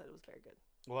reaching out and said it was very good.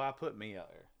 Well, I put me out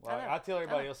there. I Like, know. I tell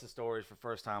everybody else's stories for the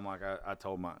first time like I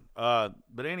told mine.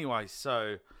 But anyway,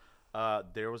 so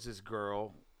there was this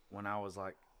girl when I was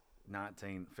like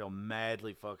 19, fell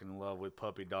madly fucking in love with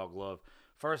puppy dog love.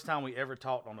 First time we ever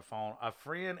talked on the phone. A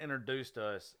friend introduced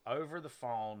us over the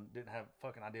phone. Didn't have a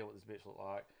fucking idea what this bitch looked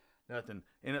like. Nothing.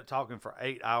 Ended up talking for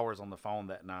 8 hours on the phone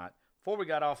that night. Before we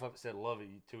got off of it, said love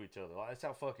you to each other. Like, that's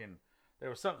how fucking, there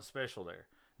was something special there.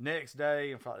 Next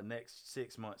day, and for the next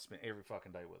 6 months, spent every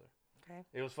fucking day with her. Okay.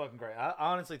 It was fucking great. I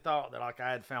honestly thought that like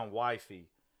I had found wifey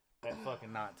at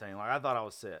fucking 19. Like I thought I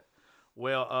was set.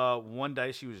 Well, one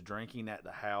day she was drinking at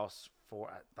the house for,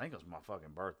 I think it was my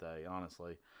fucking birthday,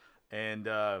 honestly. And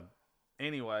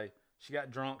anyway, she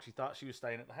got drunk. She thought she was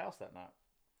staying at the house that night.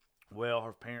 Well,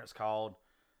 her parents called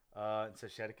and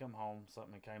said she had to come home.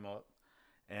 Something came up.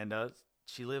 And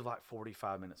she lived like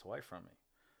 45 minutes away from me.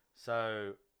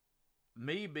 So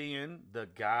me being the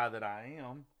guy that I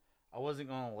am, I wasn't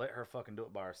going to let her fucking do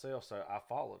it by herself, so I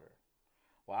followed her.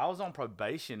 Well, I was on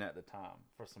probation at the time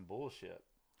for some bullshit.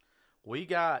 We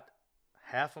got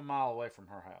half a mile away from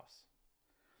her house.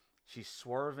 She's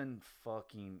swerving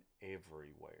fucking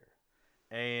everywhere.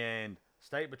 And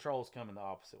State Patrol's coming the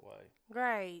opposite way.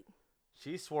 Great.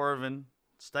 She's swerving,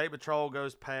 State Patrol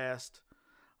goes past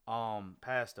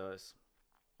us.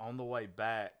 On the way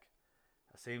back,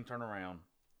 I see him turn around.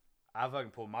 I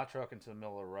fucking pull my truck into the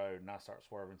middle of the road, and I start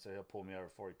swerving, so he'll pull me over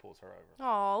before he pulls her over.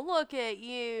 Oh, look at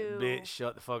you. Bitch,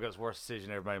 shut the fuck up. It's the worst decision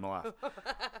I ever made in my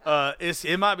life.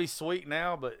 It might be sweet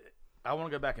now, but I want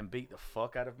to go back and beat the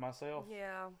fuck out of myself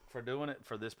for doing it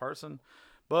for this person.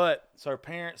 But, so our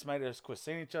parents made us quit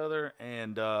seeing each other,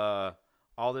 and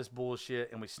all this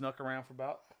bullshit, and we snuck around for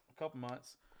about a couple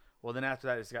months. Well, then after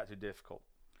that, it just got too difficult.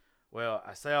 Well,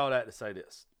 I say all that to say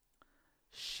this.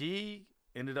 She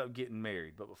ended up getting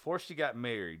married, but before she got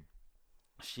married,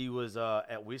 she was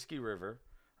at Whiskey River.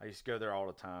 I used to go there all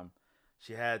the time.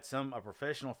 She had a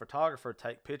professional photographer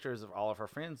take pictures of all of her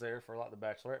friends there for like the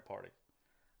bachelorette party.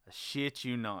 I shit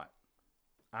you not.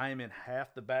 I am in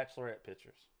half the bachelorette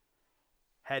pictures.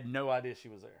 Had no idea she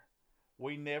was there.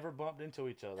 We never bumped into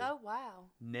each other. Oh, wow.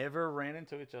 Never ran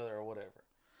into each other or whatever.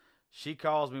 She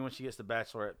calls me when she gets the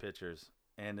bachelorette pictures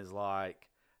and is like,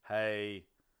 hey,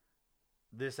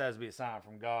 this has to be a sign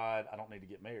from God. I don't need to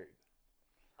get married.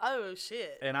 Oh,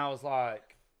 shit. And I was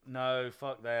like, no,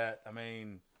 fuck that. I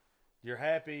mean, you're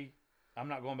happy. I'm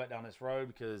not going back down this road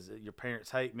because your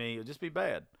parents hate me. It'll just be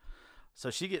bad. So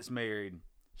she gets married.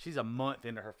 She's a month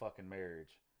into her fucking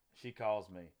marriage. She calls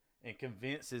me and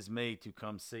convinces me to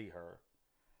come see her.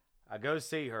 I go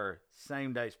see her.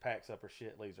 Same day she packs up her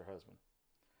shit, leaves her husband.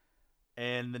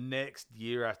 And the next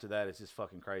year after that, it's just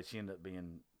fucking crazy. She ended up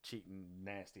being cheating,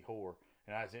 nasty whore.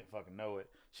 And I just didn't fucking know it.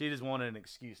 She just wanted an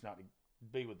excuse not to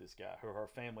be with this guy who her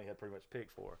family had pretty much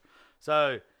picked for her.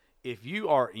 So if you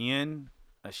are in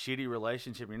a shitty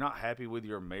relationship, you're not happy with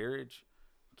your marriage,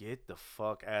 get the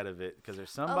fuck out of it, because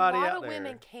there's somebody out there. A lot of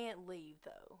women can't leave,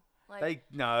 though. Like,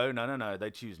 no.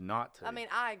 They choose not to. I mean,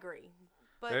 I agree.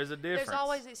 But there's a difference. There's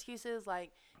always excuses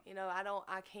like,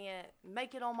 I can't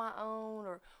make it on my own,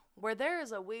 or where there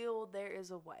is a will, there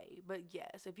is a way. But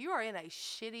yes, if you are in a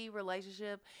shitty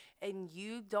relationship and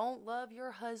you don't love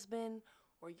your husband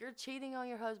or you're cheating on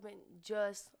your husband,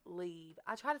 just leave.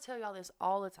 I try to tell y'all this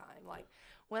all the time. Like,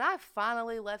 when I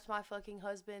finally left my fucking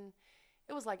husband,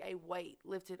 it was like a weight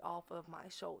lifted off of my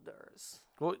shoulders.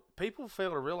 Well, people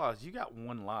fail to realize you got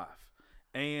one life.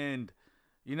 And,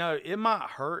 it might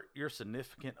hurt your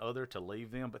significant other to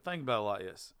leave them, but think about it like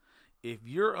this. If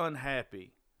you're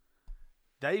unhappy,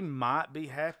 they might be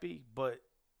happy, but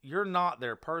you're not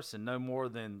their person no more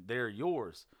than they're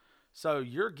yours. So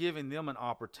you're giving them an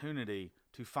opportunity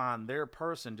to find their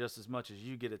person just as much as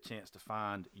you get a chance to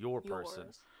find your person.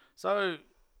 So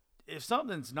if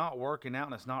something's not working out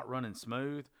and it's not running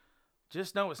smooth,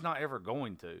 just know it's not ever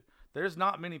going to. There's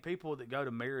not many people that go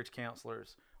to marriage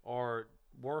counselors or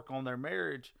work on their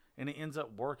marriage and it ends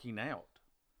up working out.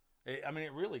 It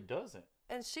really doesn't.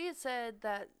 And she had said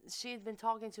that she had been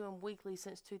talking to him weekly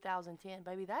since 2010.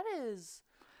 Baby, that's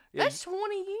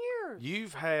 20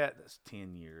 years. That's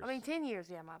 10 years. 10 years.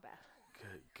 Yeah, my bad.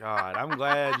 Good God. I'm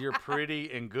glad you're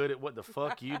pretty and good at what the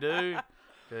fuck you do.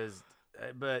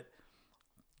 But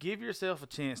give yourself a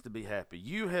chance to be happy.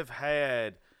 You have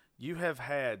had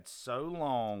so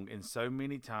long and so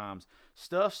many times.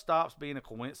 Stuff stops being a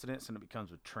coincidence and it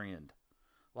becomes a trend.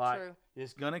 True.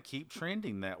 It's going to keep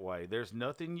trending that way. There's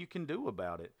nothing you can do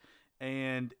about it.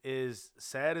 And as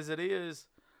sad as it is,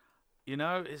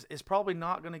 it's probably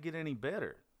not going to get any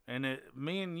better. And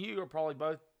me and you are probably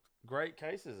both great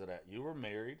cases of that. You were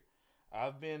married.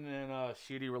 I've been in a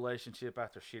shitty relationship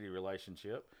after shitty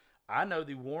relationship. I know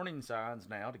the warning signs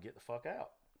now to get the fuck out.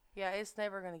 Yeah, it's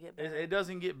never going to get better. It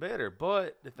doesn't get better.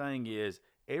 But the thing is,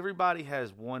 everybody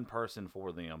has one person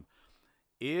for them.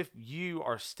 If you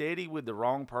are steady with the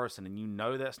wrong person and you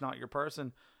know that's not your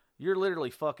person, you're literally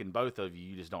fucking both of you.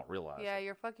 You just don't realize it. Yeah,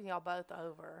 you're fucking y'all both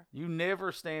over. You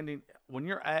never when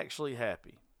you're actually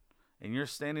happy and you're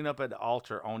standing up at the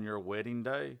altar on your wedding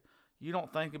day, you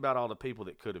don't think about all the people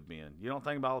that could have been. You don't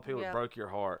think about all the people that broke your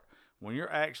heart. When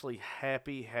you're actually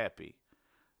happy,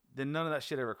 then none of that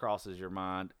shit ever crosses your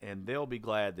mind, and they'll be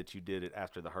glad that you did it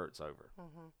after the hurt's over.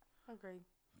 Mm-hmm. Agreed.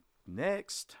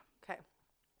 Next. Okay.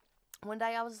 One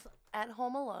day I was at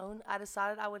home alone. I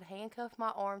decided I would handcuff my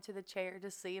arm to the chair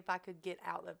to see if I could get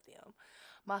out of them.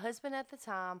 My husband at the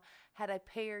time had a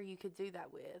pair you could do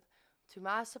that with. To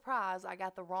my surprise, I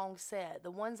got the wrong set.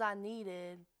 The ones I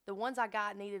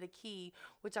got needed a key,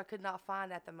 which I could not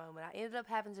find at the moment. I ended up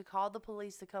having to call the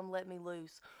police to come let me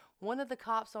loose. One of the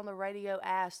cops on the radio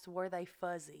asked, were they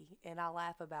fuzzy? And I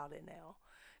laugh about it now.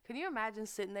 Can you imagine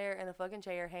sitting there in a fucking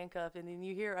chair, handcuffed, and then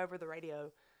you hear over the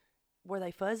radio, were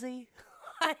they fuzzy?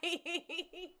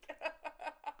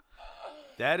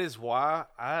 That is why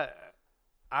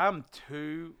I'm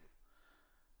too...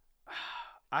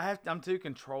 I'm too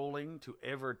controlling to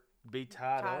ever be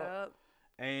tied up.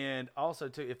 And also,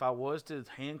 too, if I was to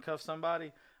handcuff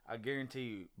somebody, I guarantee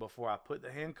you, before I put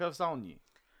the handcuffs on you,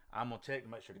 I'm gonna check to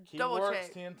make sure the key works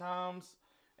 10 times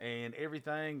and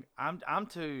everything. I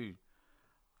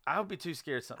would be too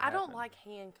scared something. I don't happened. like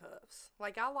handcuffs.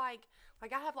 Like I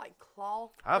have like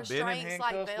cloth I've been in restraints,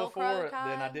 handcuffs like Velcro before.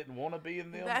 kind. Then I didn't want to be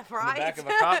in them. That's In right. the back of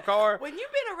a cop car. When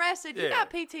you've been arrested, you got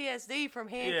PTSD from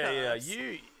handcuffs.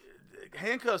 Yeah.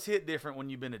 Handcuffs hit different when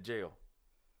you've been to jail.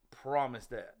 Promise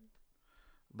that.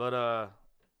 But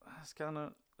that's kind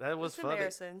of that was funny.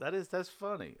 Embarrassing. That's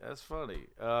funny. That's funny.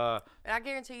 And I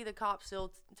guarantee you, the cop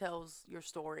still tells your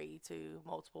story to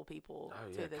multiple people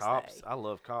to this cops. day. I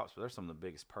love cops, but they're some of the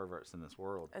biggest perverts in this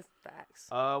world. That's facts.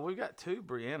 We've got 2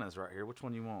 Briannas right here. Which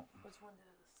one you want? Which one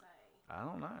did it say? I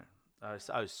don't know.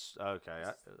 Okay.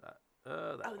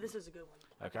 This is a good one.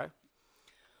 Okay.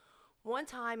 One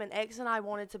time, an ex and I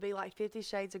wanted to be like 50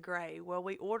 Shades of Grey. Well,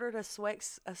 we ordered a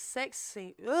sex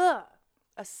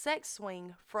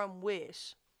swing from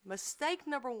Wish. Mistake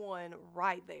number 1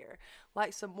 right there.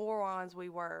 Like some morons we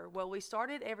were. Well, we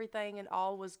started everything and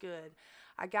all was good.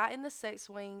 I got in the sex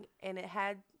swing and it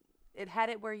had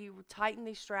it where you tighten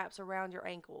these straps around your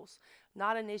ankles.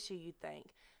 Not an issue, you'd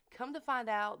think. Come to find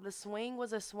out, the swing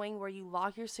was a swing where you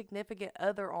lock your significant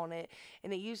other on it,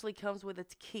 and it usually comes with a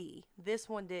key. This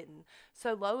one didn't.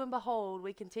 So lo and behold,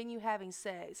 we continue having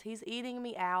sex. He's eating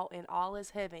me out, and all is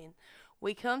heaven.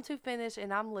 We come to finish,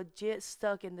 and I'm legit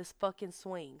stuck in this fucking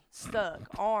swing. Stuck.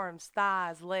 Arms,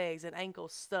 thighs, legs, and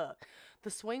ankles stuck.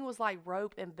 The swing was like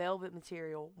rope and velvet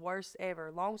material. Worst ever.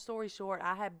 Long story short,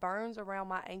 I had burns around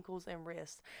my ankles and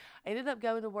wrists. I ended up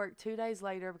going to work 2 days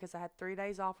later because I had 3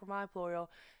 days off from my employer.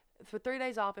 For 3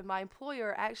 days off, and my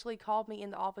employer actually called me in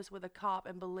the office with a cop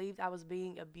and believed I was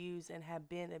being abused and had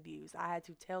been abused. I had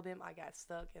to tell them I got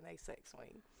stuck in a sex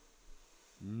swing.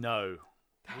 No.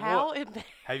 How embarrassing.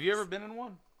 Have you ever been in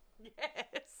one?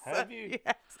 Yes. Have you?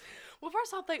 Yes. Well,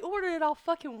 first off, they ordered it off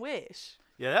fucking Wish.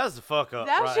 Yeah, that was the fuck up.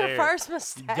 That was right your there. first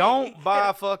mistake. Don't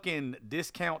buy fucking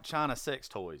discount China sex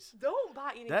toys. Don't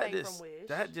buy anything from Wish.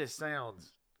 That just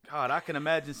sounds. God, I can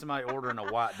imagine somebody ordering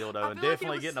a white dildo and feel like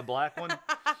definitely getting a black one.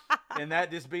 And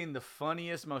that just being the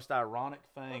funniest, most ironic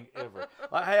thing ever.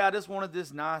 Like, hey, I just wanted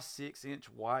this nice 6-inch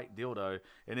white dildo.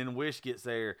 And then Wish gets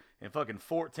there and fucking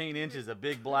 14 inches of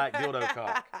big black dildo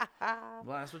cock.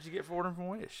 Well, that's what you get for ordering from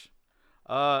Wish.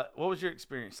 What was your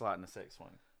experience like in the sex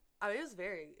swing? It was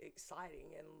very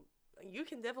exciting, and you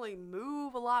can definitely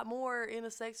move a lot more in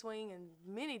a sex swing in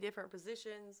many different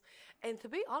positions. And to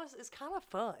be honest, it's kind of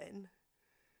fun.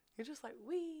 You're just like,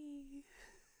 wee.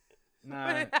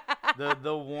 No,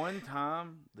 the one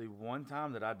time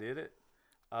that I did it,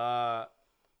 I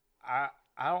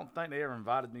don't think they ever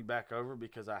invited me back over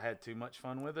because I had too much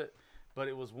fun with it. But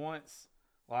it was once,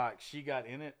 like, she got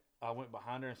in it, I went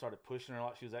behind her and started pushing her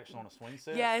like she was actually on a swing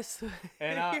set. Yes,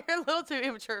 and you're a little too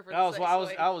immature for the sex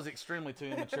swing. I was extremely too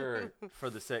immature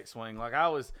for the sex swing. Like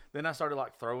then I started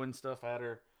like throwing stuff at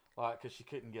her, like because she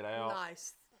couldn't get out.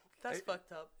 Nice, that's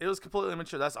fucked up. It was completely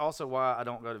immature. That's also why I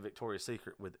don't go to Victoria's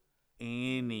Secret with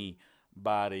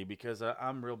anybody because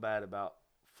I'm real bad about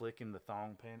flicking the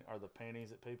the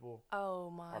panties at people.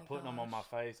 Oh my! Or putting them on my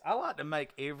face. I like to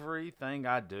make everything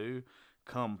I do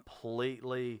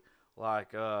completely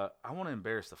like I want to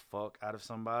embarrass the fuck out of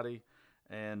somebody,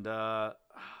 and I'm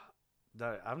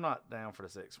not down for the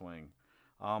sex swing.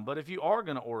 But if you are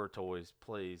gonna order toys,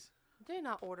 please do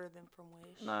not order them from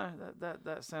Wish. No,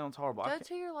 that sounds horrible. Go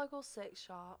to your local sex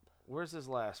shop. Where's this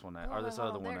last one at? Hold or this on,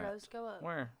 other one there at? Goes. Go up.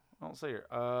 Where? I don't see her.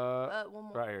 One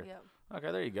more. Right here. Yep.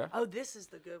 Okay, there you go. Oh, this is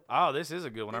the good one. Oh, this is a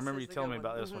good one. I This remember is you the telling good me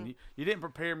about one. this one. You didn't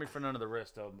prepare me for none of the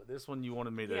rest of them, but this one you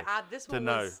wanted me to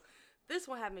know. This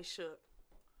one had me shook.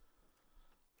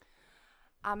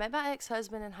 I met my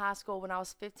ex-husband in high school when I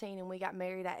was 15, and we got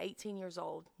married at 18 years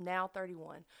old, now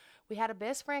 31. We had a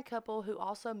best friend couple who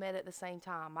also met at the same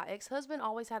time. My ex-husband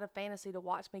always had a fantasy to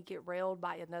watch me get railed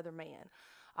by another man.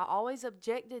 I always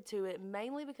objected to it,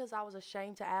 mainly because I was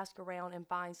ashamed to ask around and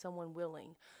find someone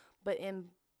willing, but in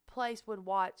place would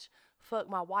watch fuck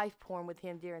my wife porn with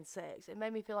him during sex. It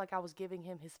made me feel like I was giving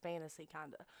him his fantasy,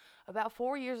 kind of. About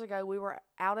 4 years ago, we were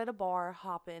out at a bar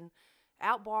hopping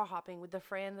with a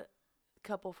friend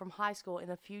couple from high school,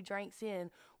 and a few drinks in,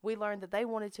 we learned that they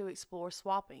wanted to explore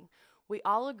swapping. We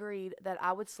all agreed that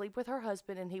I would sleep with her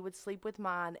husband and he would sleep with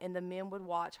mine, and the men would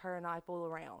watch her and I fool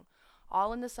around,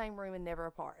 all in the same room and never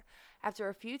apart. After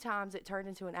a few times, it turned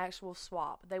into an actual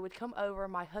swap. They would come over,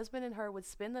 my husband and her would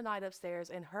spend the night upstairs,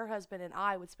 and her husband and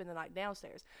I would spend the night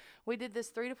downstairs. We did this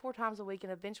 3 to 4 times a week,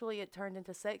 and eventually it turned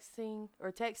into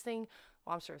texting,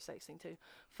 well, I'm sure sexting too,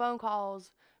 phone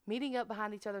calls, meeting up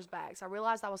behind each other's backs. I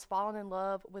realized I was falling in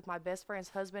love with my best friend's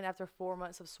husband after 4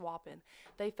 months of swapping.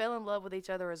 They fell in love with each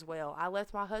other as well. I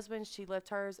left my husband, she left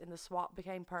hers, and the swap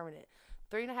became permanent.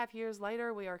 3.5 years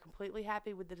later, we are completely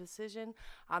happy with the decision.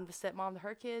 I'm the stepmom to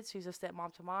her kids. She's a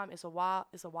stepmom to mom. It's a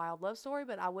wild love story,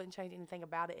 but I wouldn't change anything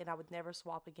about it, and I would never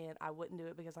swap again. I wouldn't do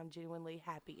it because I'm genuinely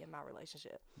happy in my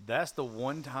relationship. That's the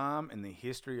one time in the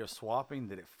history of swapping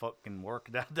that it fucking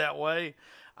worked out that way.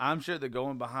 I'm sure the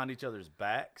going behind each other's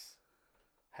backs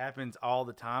happens all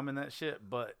the time in that shit,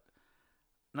 but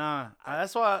nah,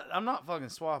 that's why I'm not fucking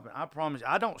swapping. I promise you,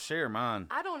 I don't share mine.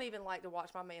 I don't even like to watch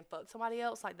my man fuck somebody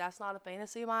else. Like, that's not a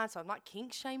fantasy of mine, so I'm not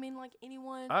kink shaming like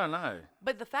anyone. I don't know.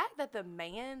 But the fact that the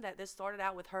man that this started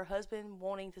out with her husband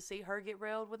wanting to see her get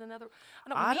railed with another,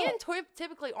 men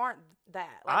typically aren't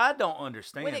that. Like, I don't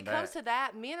understand when it that. comes to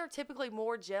that, men are typically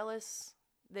more jealous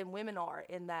than women are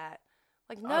in that.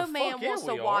 Like, no man wants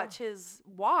to watch his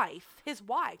wife,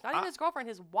 not even his girlfriend,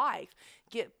 his wife,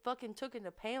 get fucking took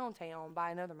into Pound Town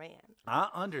by another man. I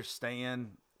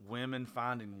understand women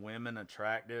finding women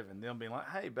attractive and them being like,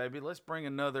 hey, baby, let's bring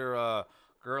another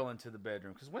girl into the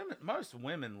bedroom. Because most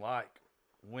women like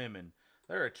women.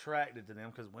 They're attracted to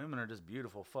them because women are just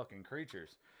beautiful fucking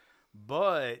creatures.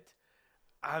 But,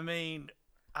 I mean,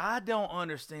 I don't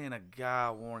understand a guy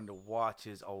wanting to watch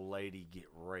his old lady get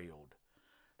railed.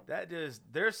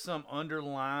 There's some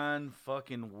underlying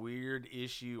fucking weird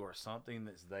issue or something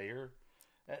that's there.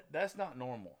 That's not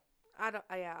normal. I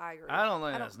agree. I don't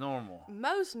think that's normal.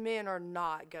 Most men are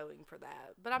not going for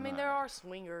that. But I mean, there are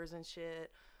swingers and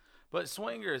shit. But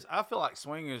swingers, I feel like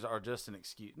swingers are just an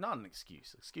excuse. Not an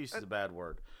excuse. Excuse is a bad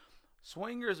word.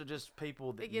 Swingers are just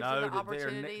people that know that they're...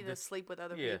 opportunity to sleep with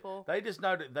other people. They just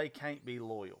know that they can't be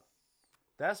loyal.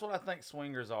 That's what I think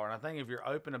swingers are. And I think if you're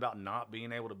open about not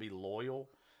being able to be loyal,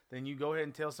 then you go ahead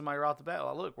and tell somebody right off the bat,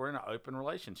 like, look, we're in an open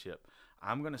relationship.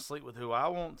 I'm going to sleep with who I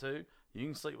want to. You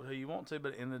can sleep with who you want to,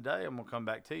 but at the end of the day, I'm going to come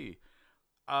back to you.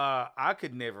 I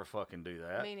could never fucking do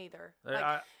that. Me neither.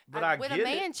 When a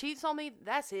man cheats on me,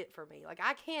 that's it for me. Like,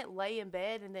 I can't lay in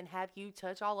bed and then have you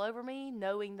touch all over me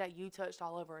knowing that you touched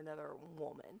all over another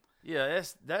woman. Yeah,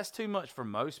 that's too much for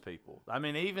most people. I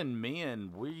mean, even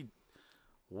men,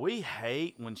 we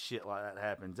hate when shit like that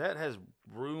happens. That has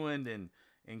ruined and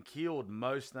killed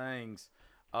most things.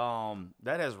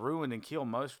 That has ruined and killed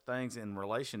most things in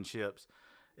relationships.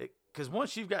 Because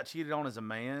once you've got cheated on as a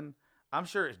man, I'm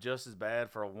sure it's just as bad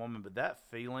for a woman. But that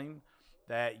feeling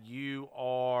that you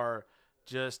are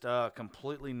just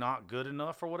completely not good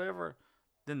enough or whatever,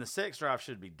 then the sex drive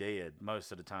should be dead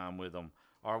most of the time with them.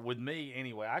 Or with me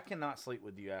anyway. I cannot sleep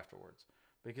with you afterwards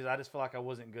because I just feel like I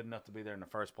wasn't good enough to be there in the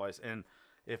first place. And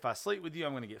if I sleep with you,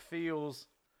 I'm going to get feels.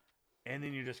 And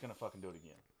then you're just going to fucking do it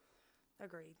again.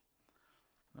 Agreed.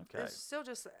 Okay. It's still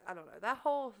just, I don't know. That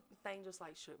whole thing just,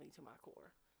 like, shook me to my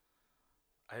core.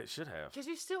 It should have. Because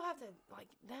you still have to, like,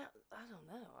 that, I don't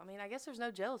know. I mean, I guess there's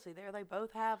no jealousy there. They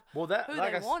both have who like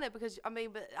they wanted because, I mean,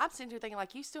 but I'm sitting here thinking,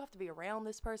 like, you still have to be around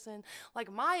this person. Like,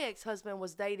 my ex-husband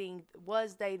was dating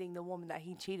the woman that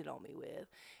he cheated on me with.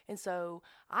 And so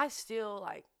I still,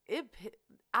 like,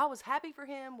 I was happy for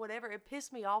him, whatever. It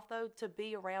pissed me off, though, to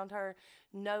be around her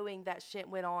knowing that shit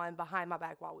went on behind my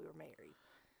back while we were married.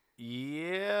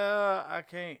 Yeah, I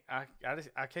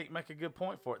can't make a good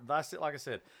point for it. Like I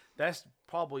said, that's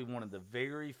probably one of the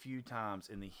very few times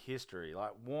in the history,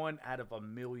 like one out of a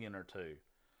million or two,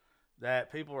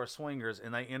 that people are swingers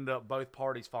and they end up both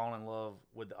parties falling in love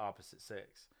with the opposite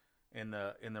sex in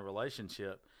the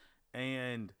relationship,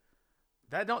 and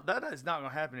that is not gonna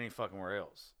happen any fucking where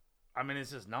else. I mean,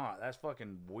 it's just not. That's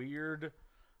fucking weird.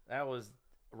 That was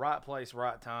right place,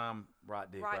 right time, right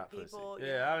dick, right people, pussy.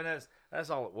 Yeah, I mean that's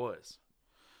all it was.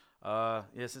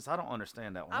 Since I don't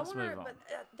understand that one, let's move on. But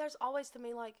there's always to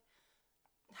me like,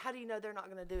 how do you know they're not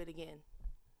gonna do it again?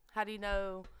 How do you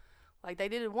know? Like, they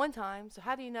did it one time, so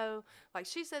how do you know? Like,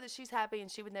 she said that she's happy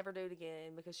and she would never do it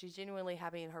again because she's genuinely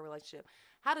happy in her relationship.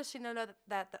 How does she know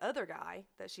that the other guy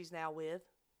that she's now with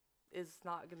is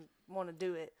not gonna want to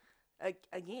do it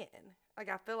again? Like,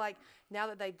 I feel like now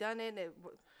that they've done it, it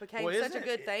became such a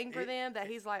good thing for them that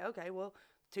he's like, okay, well,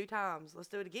 2 times, let's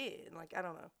do it again. Like, I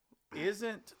don't know.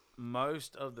 Isn't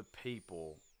most of the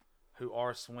people who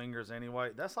are swingers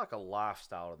anyway, that's like a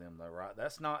lifestyle to them though, right?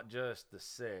 That's not just the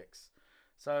sex.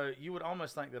 So you would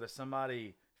almost think that if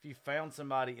you found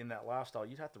somebody in that lifestyle,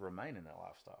 you'd have to remain in that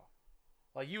lifestyle.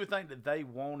 Like, you would think that they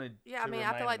wanted to I mean,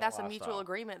 I feel like that's a mutual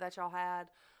agreement that y'all had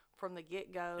from the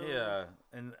get-go. Yeah,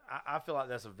 and I feel like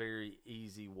that's a very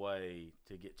easy way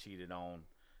to get cheated on,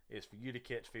 is for you to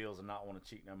catch feels and not want to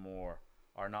cheat no more,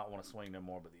 or not want to swing no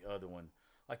more, but the other one.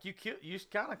 Like, you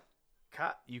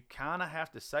kind of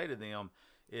have to say to them,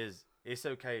 is it's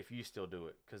okay if you still do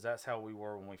it because that's how we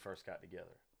were when we first got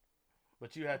together.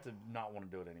 But you have to not want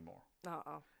to do it anymore.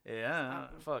 Yeah,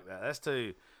 fuck that. That's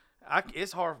too.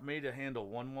 It's hard for me to handle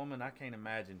one woman. I can't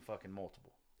imagine fucking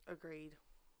multiple. Agreed.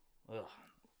 Ugh.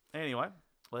 Anyway,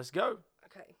 let's go.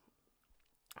 Okay.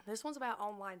 This one's about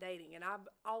online dating, and I've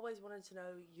always wanted to know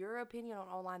your opinion on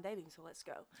online dating, so let's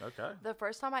go. Okay. The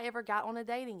first time I ever got on a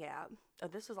dating app,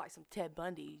 this is like some Ted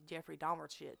Bundy, Jeffrey Dahmer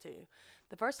shit, too.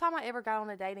 The first time I ever got on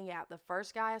a dating app, the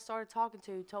first guy I started talking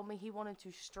to told me he wanted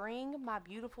to string my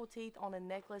beautiful teeth on a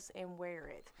necklace and wear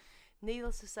it.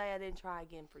 Needless to say, I didn't try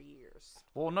again for years.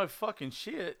 Well, no fucking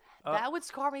shit. That would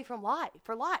scar me for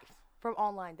life, from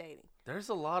online dating. There's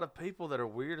a lot of people that are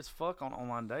weird as fuck on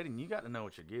online dating. You got to know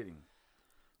what you're getting.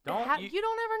 You don't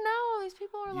ever know. These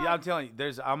people are like... Yeah, I'm telling you,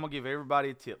 I'm going to give everybody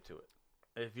a tip to it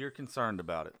if you're concerned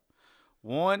about it.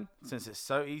 One, since it's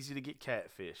so easy to get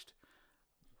catfished,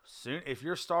 if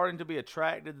you're starting to be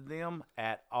attracted to them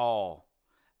at all,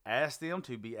 ask them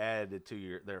to be added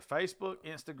to their Facebook,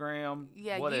 Instagram,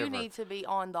 whatever. You need to be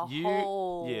on the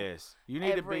whole. Yes, you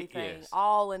need everything, to be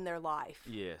all in their life.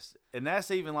 Yes, and that's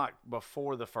even like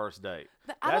before the first date.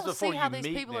 I don't see how these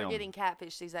people are getting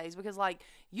catfished these days because, like,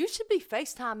 you should be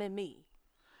FaceTiming me.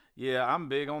 Yeah, I'm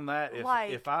big on that.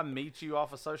 If I meet you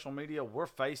off of social media, we're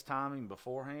FaceTiming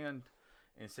beforehand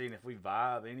and seeing if we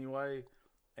vibe anyway.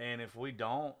 And if we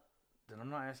don't, then I'm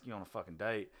not asking you on a fucking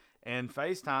date. And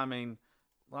FaceTiming,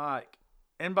 like,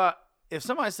 if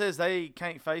somebody says they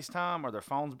can't FaceTime or their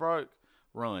phone's broke,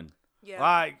 run. Yeah.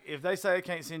 Like, if they say they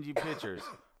can't send you pictures,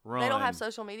 run. They don't have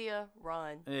social media,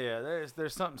 run. Yeah,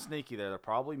 there's something sneaky there. They're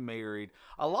probably married.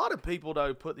 A lot of people,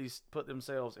 though, put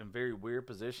themselves in very weird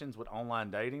positions with online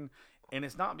dating, and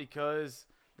it's not because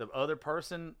the other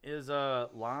person is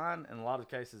lying. In a lot of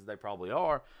cases, they probably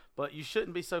are, but you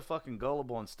shouldn't be so fucking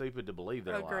gullible and stupid to believe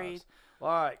their lies.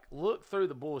 Like, look through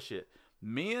the bullshit.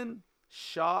 Men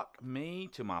shock me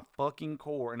to my fucking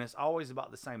core, and it's always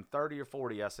about the same 30 or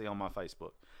 40 I see on my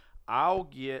Facebook. I'll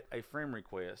get a friend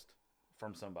request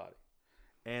from somebody,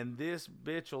 and this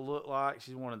bitch will look like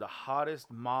she's one of the hottest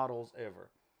models ever.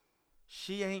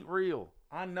 She ain't real.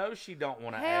 I know she don't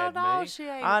want to add me. She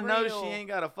ain't I know real. she ain't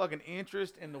got a fucking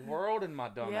interest in the world in my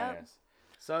dumb ass.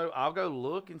 So I'll go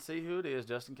look and see who it is,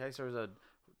 just in case there's a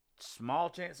small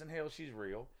chance in hell she's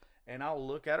real, and I'll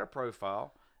look at her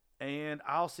profile, and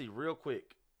I'll see real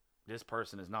quick, this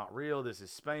person is not real. This is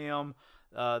spam.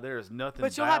 There is nothing.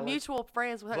 But you'll have mutual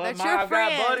friends with her. But That's your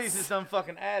friends. I've got buddies and some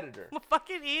fucking added her.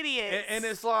 Fucking idiots. And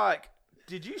it's like,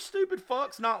 did you stupid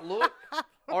fucks not look?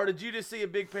 Or did you just see a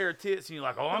big pair of tits and you're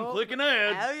like, I'm clicking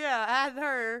add. Hell yeah, add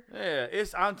her. Yeah,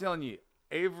 I'm telling you,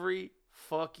 every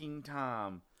fucking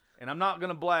time. And I'm not going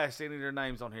to blast any of their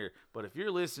names on here. But if you're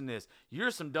listening to this,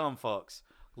 you're some dumb fucks.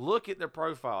 Look at their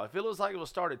profile. If it looks like it was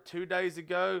started 2 days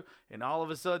ago and all of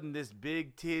a sudden this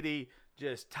big titty,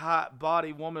 just tight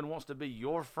body woman wants to be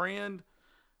your friend,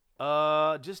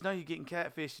 just know you're getting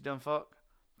catfished, you dumb fuck.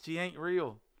 She ain't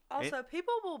real. Also,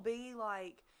 people will be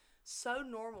like so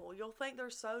normal. You'll think they're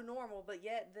so normal, but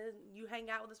yet then you hang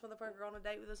out with this motherfucker, on a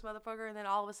date with this motherfucker, and then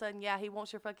all of a sudden, he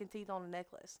wants your fucking teeth on a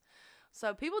necklace.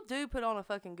 So people do put on a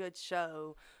fucking good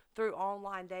show through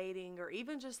online dating, or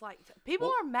even just like people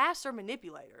are master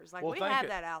manipulators. Like, we have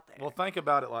that out there. Well, think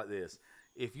about it like this.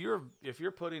 If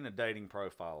you're putting a dating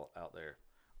profile out there,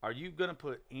 are you going to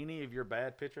put any of your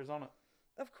bad pictures on it?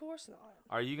 Of course not.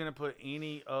 Are you going to put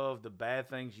any of the bad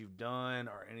things you've done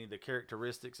or any of the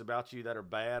characteristics about you that are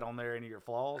bad on there, any of your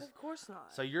flaws? Of course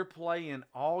not. So you're playing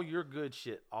all your good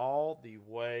shit all the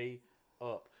way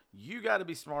up. You got to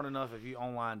be smart enough if you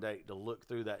online date to look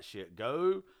through that shit.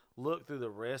 Go look through the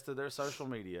rest of their social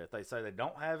media. If they say they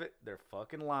don't have it, they're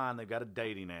fucking lying. They've got a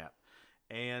dating app.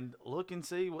 And look and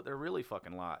see what they're really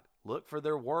fucking like. Look for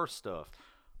their worst stuff.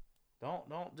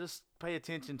 Don't just pay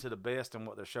attention to the best and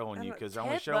what they're showing you, because they're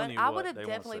only showing you what they want to see. I would have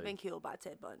definitely been killed by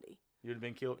Ted Bundy. You'd have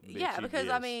been killed? Yeah, because,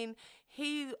 I mean,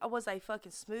 he was a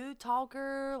fucking smooth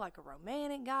talker, like a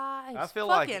romantic guy. I feel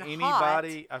like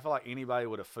anybody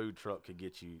with a food truck could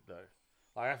get you, though.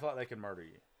 Like, I feel like they could murder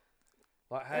you.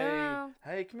 Like,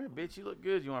 hey, come here, bitch. You look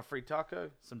good. You want a free taco?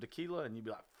 Some tequila? And you'd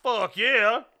be like, fuck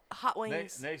yeah. Hot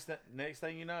wings. Next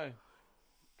thing you know,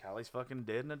 Kylie's fucking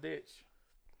dead in a ditch.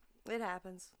 It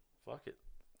happens. Fuck it.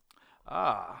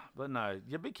 But no,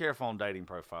 you be careful on dating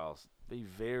profiles. Be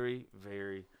very,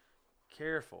 very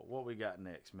careful. What we got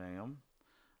next, ma'am?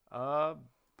 I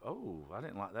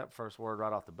didn't like that first word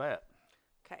right off the bat.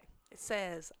 Okay. It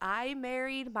says, I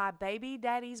married my baby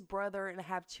daddy's brother and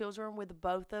have children with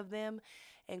both of them.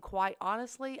 And quite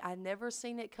honestly, I never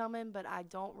seen it coming, but I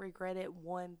don't regret it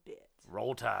one bit.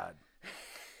 Roll Tide.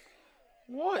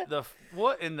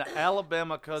 What in the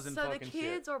Alabama cousin So the fucking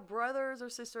kids shit? are brothers or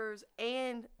sisters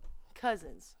and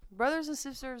cousins. Brothers and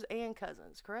sisters and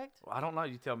cousins, correct? Well, I don't know.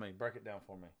 You tell me. Break it down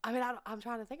for me. I mean, I'm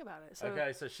trying to think about it. So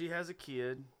Okay, so she has a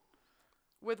kid.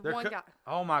 with They're one guy.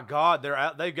 Oh my God, they're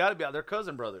out. They've got to be out. They're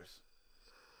cousin brothers.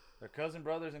 They're cousin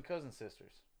brothers and cousin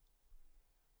sisters.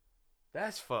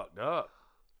 That's fucked up.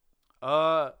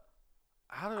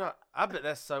 How do I bet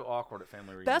that's so awkward at family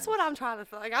reunions. That's what I'm trying to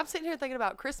think. Like, I'm sitting here thinking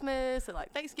about Christmas and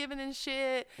like Thanksgiving and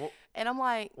shit. Well- and I'm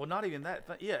like, Well, not even that.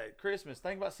 Yeah, Christmas.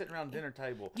 Think about sitting around dinner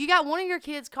table. you got one of your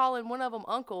kids calling one of them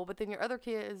uncle, but then your other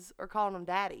kids are calling them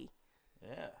daddy.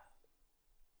 Yeah.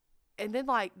 And then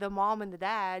like the mom and the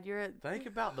dad, Think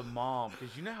about the mom,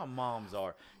 because you know how moms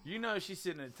are. You know she's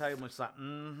sitting at the table and she's like,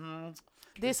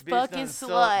 this bitch fucking done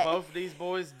sucked slut. both of these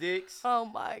boys' dicks. Oh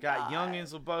my Got god.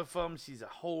 youngins with both of them. She's a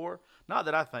whore. Not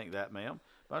that I think that, ma'am.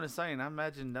 But I'm just saying, I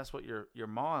imagine that's what your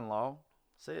ma-in-law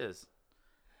says.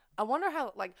 I wonder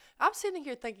how, like, I'm sitting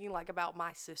here thinking, like, about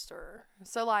my sister.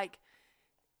 So, like,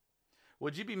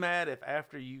 Would you be mad if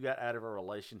after you got out of a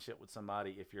relationship with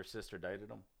somebody, if your sister dated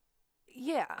them?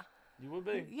 yeah. You would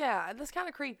be? Yeah, that's kind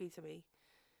of creepy to me.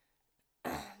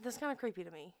 That's kind of creepy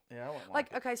to me. Yeah, I wouldn't Like,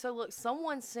 like it. okay, so look,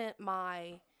 someone sent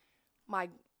my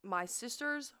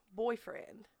sister's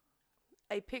boyfriend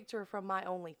a picture from my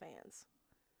OnlyFans.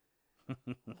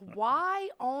 Why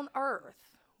on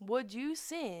earth would you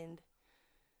send?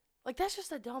 Like, that's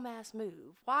just a dumbass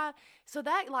move. Why? So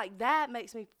that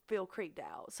makes me feel creeped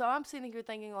out. So I'm sitting here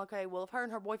thinking, okay, well, if her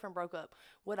and her boyfriend broke up,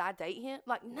 would I date him?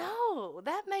 Like, no,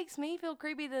 that makes me feel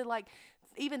creepy to like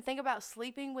even think about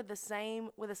sleeping with the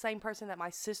same person that my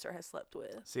sister has slept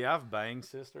with. See, I've banged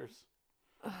sisters.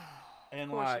 And Of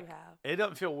course like, you have. it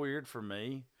doesn't feel weird for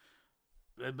me.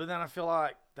 But then I feel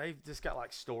like they've just got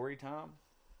like story time.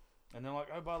 And they're like,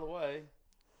 oh, by the way,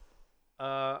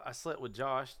 I slept with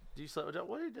Josh. Do you sleep with Josh?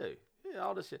 What did he do? Yeah,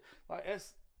 all this shit. Like,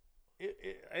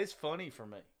 it's funny for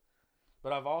me.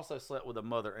 But I've also slept with a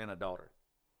mother and a daughter.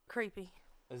 Creepy.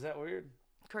 Is that weird?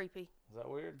 Creepy. Is that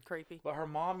weird? Creepy. But her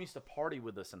mom used to party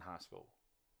with us in high school.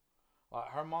 Like,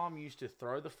 her mom used to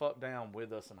throw the fuck down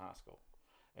with us in high school.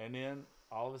 And then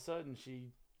all of a sudden she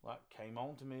like came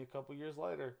on to me a couple years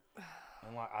later.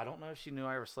 And like, I don't know if she knew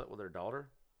I ever slept with her daughter.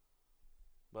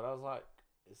 But I was like,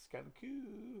 it's kind of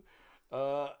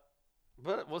cool.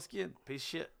 But once again, piece of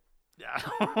shit.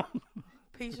 Yeah.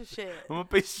 Piece of shit. I'm a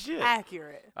piece of shit.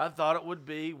 Accurate. I thought it would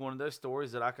be one of those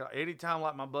stories that I could, anytime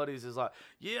like my buddies is like,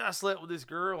 yeah, I slept with this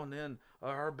girl, and then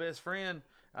her best friend,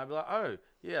 I'd be like, oh,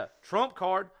 yeah, trump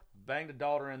card, banged the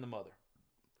daughter and the mother.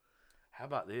 How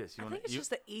about this? I think it's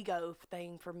just an ego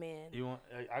thing for men. You want?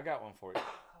 I got one for you.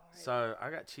 So I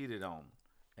got cheated on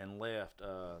and left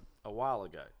a while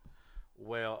ago.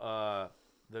 Well,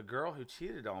 the girl who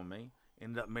cheated on me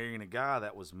ended up marrying a guy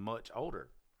that was much older,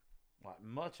 like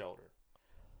much older.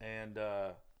 And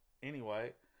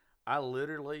anyway, I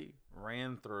literally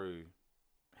ran through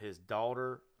his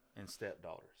daughter and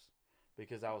stepdaughters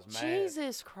because I was mad.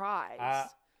 Jesus Christ.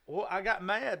 I got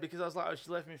mad because I was like, oh, she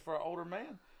left me for an older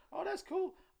man. Oh, that's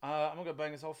cool. I'm going to go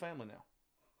bang his whole family now.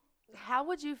 How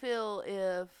would you feel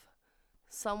if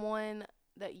someone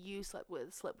that you slept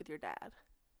with your dad?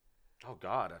 Oh,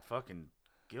 God, I'd fucking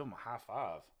give him a high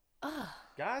five. Ugh.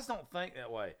 Guys don't think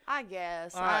that way. I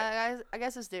guess. All right. I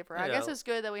guess it's different. You I guess know. it's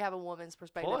good that we have a woman's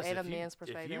perspective Plus, and a if man's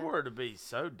perspective. if you were to be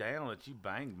so down that you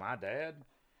banged my dad,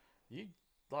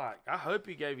 I hope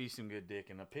he gave you some good dick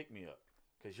and a pick-me-up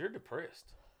because you're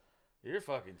depressed. Your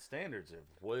fucking standards are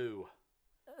woo.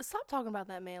 Stop talking about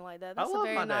that man like that. I That's a love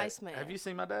very my dad. nice man. Have you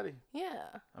seen my daddy? Yeah.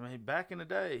 I mean, back in the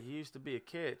day, he used to be a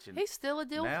catch. And He's still a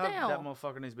dilf now now. that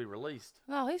motherfucker needs to be released.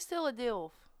 No, he's still a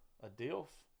dilf. A dilf?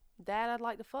 Dad, I'd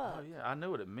like to fuck. Oh, yeah. I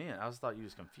knew what it meant. I just thought you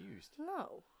was confused.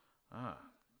 No. Ah,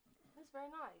 That's very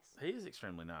nice. he is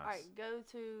extremely nice. All right, go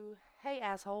to, hey,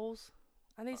 assholes.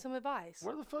 I need some advice.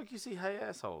 Where the fuck you see hey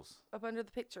assholes? Up under the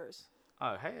pictures.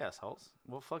 Oh, hey assholes.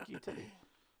 Well, fuck you too.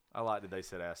 I like that they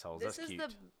said assholes. This That's is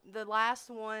cute. the last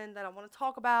one that I want to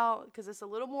talk about because it's a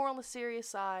little more on the serious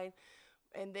side.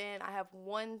 And then I have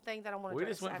one thing that I want to We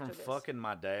address just went after from this. fucking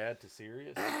my dad to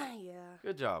serious. Yeah.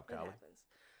 Good job, It Kylie. happens.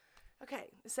 Okay,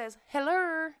 it says,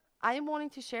 hello, I am wanting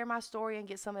to share my story and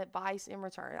get some advice in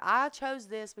return. I chose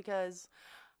this because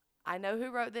I know who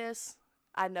wrote this.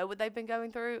 I know what they've been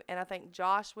going through, and I think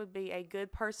Josh would be a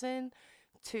good person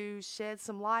to shed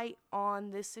some light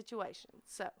on this situation.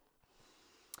 So,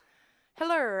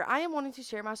 hello, I am wanting to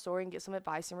share my story and get some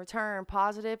advice in return,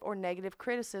 positive or negative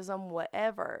criticism,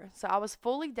 whatever. So, I was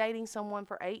fully dating someone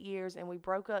for 8 years, and we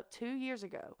broke up 2 years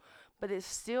ago. but it's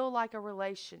still like a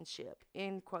relationship,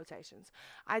 in quotations.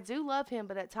 I do love him,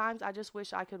 but at times I just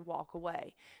wish I could walk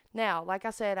away. Now, like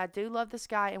I said, I do love this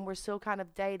guy and we're still kind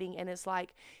of dating, and it's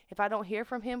like if I don't hear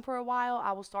from him for a while,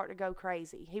 I will start to go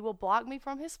crazy. He will block me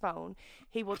from his phone.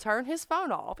 He will turn his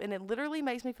phone off, and it literally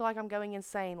makes me feel like I'm going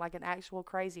insane, like an actual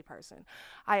crazy person.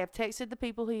 I have texted the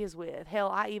people he is with. Hell,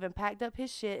 I even packed up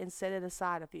his shit and set it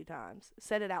outside a few times.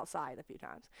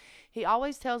 He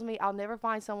always tells me I'll never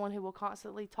find someone who will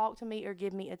constantly talk to me or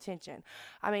give me attention.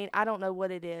 I mean, I don't know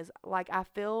what it is. Like, I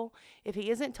feel if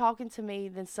he isn't talking to me,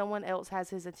 then someone else has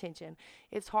his attention.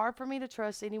 It's hard for me to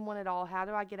trust anyone at all. How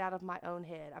do I get out of my own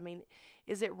head? I mean,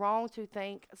 is it wrong to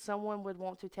think someone would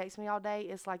want to text me all day?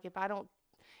 It's like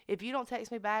if you don't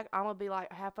text me back, I'm going to be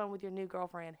like, have fun with your new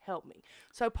girlfriend. Help me.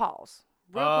 So pause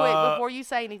real quick before you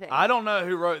say anything. I don't know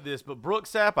who wrote this, but Brooke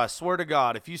Sapp, I swear to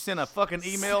God, if you sent a fucking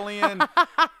email in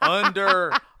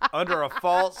under a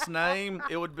false name,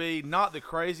 it would be not the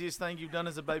craziest thing you've done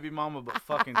as a baby mama, but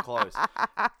fucking close.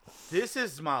 This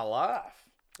is my life.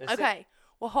 Okay.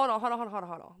 Well, hold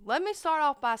on. Let me start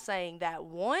off by saying that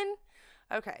one.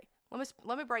 Okay,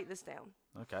 let me break this down.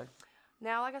 Okay.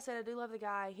 Now, like I said, I do love the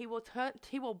guy. He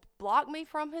will block me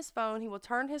from his phone. He will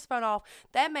turn his phone off.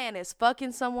 That man is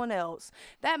fucking someone else.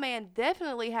 That man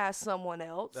definitely has someone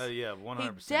else. Oh yeah, 100%. He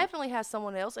definitely has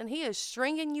someone else, and he is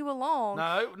stringing you along.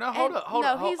 No, hold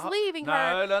up. He's leaving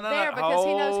her there because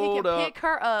he knows he can pick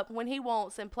her up when he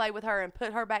wants and play with her and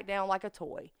put her back down like a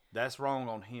toy. That's wrong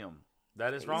on him.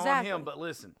 That is wrong on him, but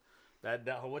listen, that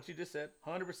what you just said,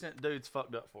 100% dude's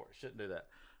fucked up for it. Shouldn't do that.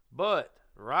 But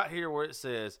right here where it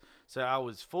says, so I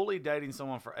was fully dating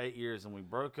someone for 8 years and we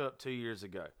broke up 2 years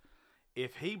ago.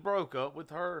 If he broke up with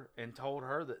her and told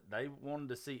her that they wanted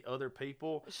to see other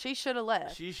people, she should have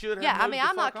left. She should have. Yeah, I mean,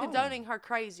 I'm not condoning her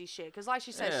crazy shit because, like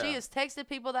she said, she has texted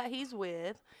people that he's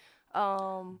with.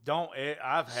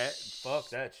 I've had fuck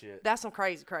that shit. That's some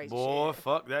crazy Boy, shit.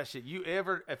 Fuck that shit.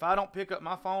 If I don't pick up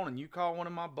my phone and you call one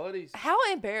of my buddies, how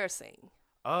embarrassing.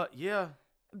 Yeah.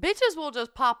 Bitches will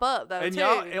just pop up though, and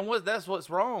too. That's what's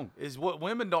wrong is what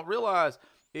women don't realize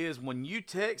is when you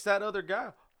text that other guy,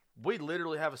 we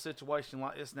literally have a situation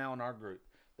like this now in our group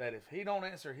that if he don't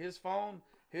answer his phone,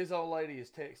 his old lady is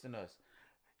texting us.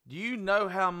 Do you know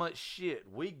how much shit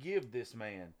we give this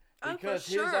man? Because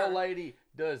his old lady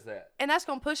does that. And that's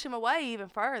going to push him away even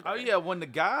further. Oh, yeah. When the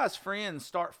guy's friends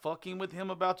start fucking with him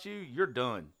about you, you're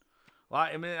done.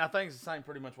 Like, I mean, I think it's the same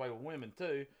pretty much way with women,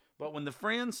 too. But when the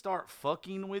friends start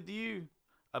fucking with you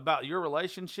about your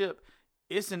relationship,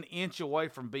 it's an inch away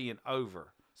from being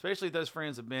over. Especially if those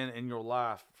friends have been in your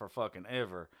life for fucking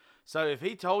ever. So if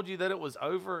he told you that it was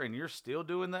over and you're still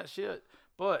doing that shit,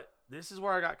 but this is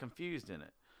where I got confused in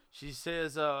it. She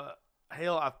says,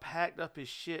 hell, I've packed up his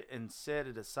shit and set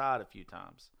it aside a few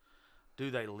times.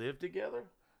 Do they live together?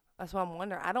 That's what I'm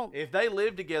wondering. If they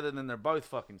live together, then they're both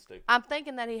fucking stupid. I'm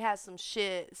thinking that he has some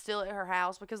shit still at her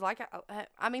house because, like,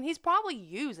 I mean, he's probably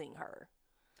using her.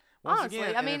 Honestly,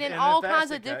 again, I mean, in all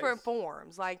kinds of different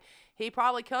forms. Like, he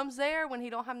probably comes there when he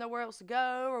don't have nowhere else to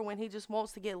go, or when he just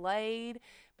wants to get laid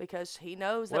because he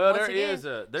knows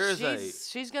that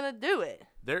she's gonna do it.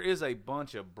 There is a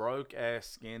bunch of broke ass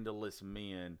scandalous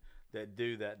men that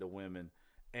do that to women,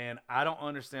 and I don't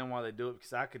understand why they do it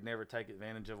because I could never take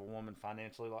advantage of a woman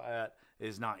financially like that.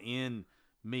 It's not in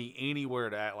me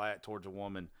anywhere to act like that towards a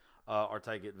woman or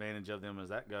take advantage of them as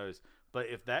that goes. But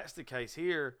if that's the case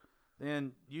here,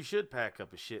 then you should pack up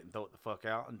his shit and throw it the fuck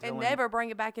out and never bring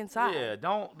it back inside. Yeah,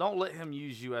 don't let him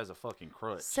use you as a fucking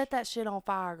crutch. Set that shit on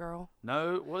fire, girl.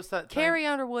 No, what's that thing? Carrie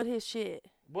Underwood his shit.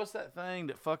 What's that thing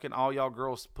that fucking all y'all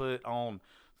girls put on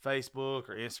Facebook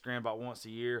or Instagram about once a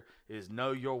year is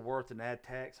know your worth and add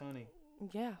tax, honey?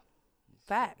 Yeah.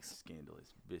 Facts. Scandalous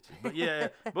bitches. But yeah,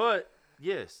 but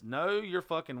yes, know your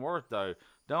fucking worth though.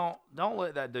 Don't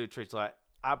let that dude treat you like.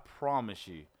 I promise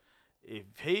you.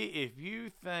 If you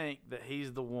think that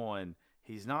he's the one,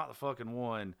 he's not the fucking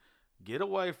one. Get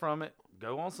away from it.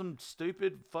 Go on some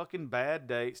stupid fucking bad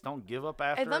dates. Don't give up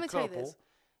after a couple. Tell you this.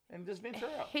 And just venture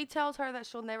out. He tells her that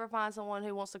she'll never find someone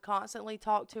who wants to constantly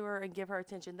talk to her and give her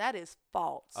attention. That is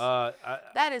false.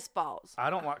 That is false.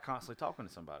 I don't like constantly talking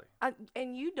to somebody.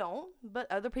 And you don't,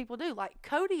 but other people do. Like,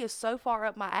 Cody is so far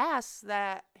up my ass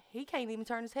that he can't even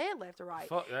turn his head left or right.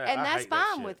 Fuck that. And that's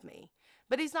fine with me.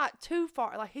 But he's not too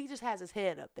far. Like, he just has his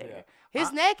head up there. Yeah.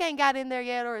 His neck ain't got in there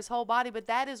yet or his whole body, but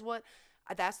that's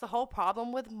the whole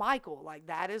problem with Michael. Like,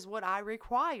 that is what I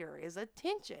require is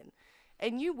attention.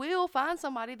 And you will find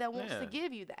somebody that wants to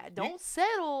give you that. Don't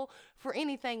settle for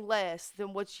anything less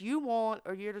than what you want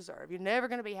or you deserve. You're never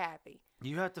going to be happy.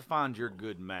 You have to find your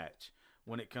good match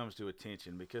when it comes to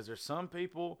attention because there's some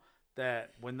people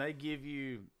that when they give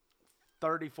you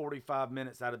 30, 45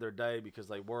 minutes out of their day because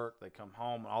they work, they come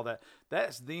home, and all that.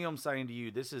 That's them saying to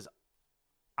you,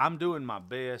 I'm doing my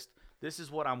best. This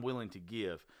is what I'm willing to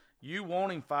give. You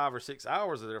wanting 5 or 6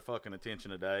 hours of their fucking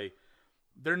attention a day,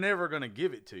 they're never going to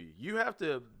give it to you. You have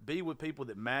to be with people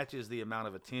that matches the amount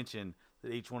of attention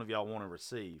that each one of y'all want to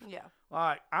receive. Yeah.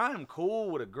 Like, I'm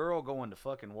cool with a girl going to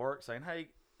fucking work saying, hey,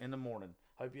 in the morning,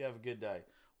 hope you have a good day.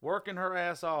 Working her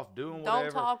ass off, doing whatever.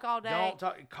 Don't talk all day. Don't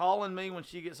talk. Calling me when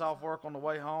she gets off work on the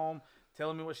way home,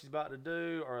 telling me what she's about to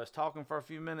do, or us talking for a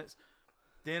few minutes.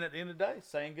 Then at the end of the day,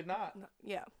 saying goodnight.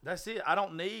 Yeah. That's it. I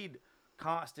don't need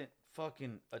constant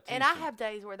fucking attention. And I have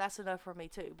days where that's enough for me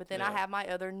too. But then I Yeah. have my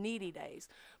other needy days.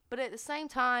 But at the same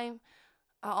time,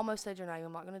 I almost said your name.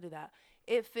 I'm not going to do that.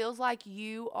 It feels like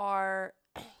you got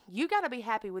to be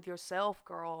happy with yourself,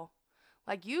 girl.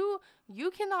 Like you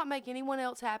cannot make anyone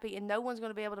else happy, and no one's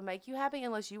going to be able to make you happy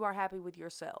unless you are happy with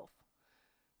yourself.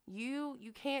 You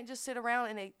can't just sit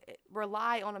around and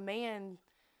rely on a man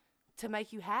to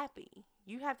make you happy.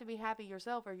 You have to be happy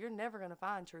yourself, or you're never going to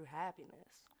find true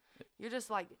happiness. You're just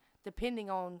like depending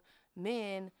on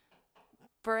men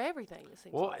for everything, it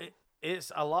seems like.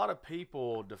 It's a lot of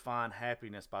people define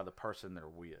happiness by the person they're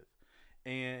with.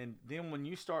 And then when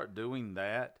you start doing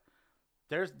that,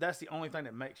 that's the only thing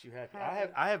that makes you happy.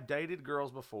 I have dated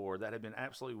girls before that have been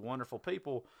absolutely wonderful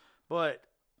people, but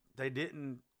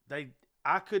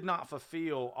I could not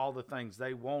fulfill all the things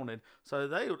they wanted, so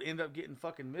they would end up getting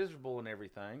fucking miserable and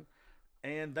everything,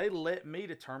 and they let me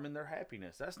determine their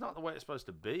happiness. That's not the way it's supposed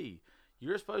to be.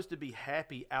 You're supposed to be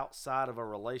happy outside of a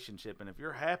relationship, and if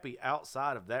you're happy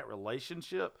outside of that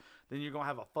relationship, then you're going to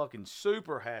have a fucking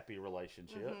super happy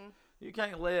relationship. Mm-hmm. You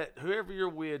can't let whoever you're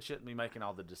with shouldn't be making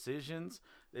all the decisions.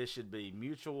 It should be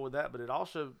mutual with that, but it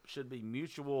also should be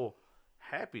mutual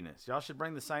happiness. Y'all should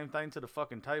bring the same thing to the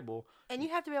fucking table. And you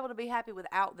have to be able to be happy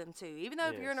without them too. Even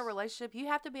though if you're in a relationship, you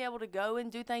have to be able to go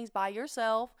and do things by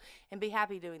yourself and be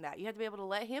happy doing that. You have to be able to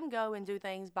let him go and do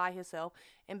things by himself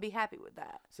and be happy with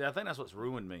that. See, I think that's what's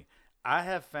ruined me. I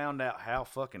have found out how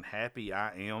fucking happy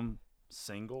I am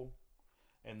single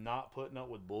and not putting up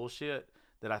with bullshit,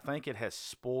 that I think it has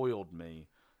spoiled me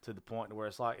to the point where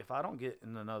it's like, if I don't get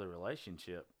in another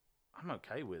relationship, I'm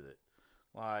okay with it.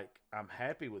 Like, I'm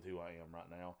happy with who I am right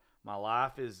now. My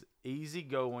life is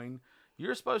easygoing.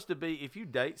 You're supposed to be, if you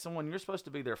date someone, you're supposed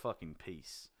to be their fucking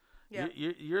peace. Yeah.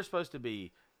 You're supposed to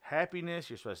be happiness.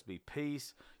 You're supposed to be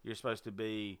peace. You're supposed to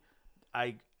be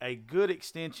a good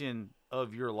extension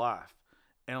of your life.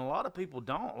 And a lot of people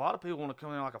don't. A lot of people want to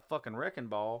come in like a fucking wrecking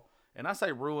ball. And I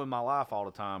say ruin my life all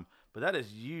the time, but that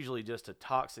is usually just a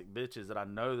toxic bitches that I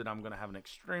know that I'm going to have an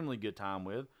extremely good time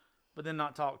with, but then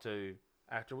not talk to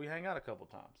after we hang out a couple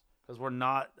times because we're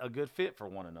not a good fit for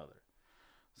one another.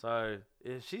 So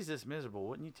if she's this miserable,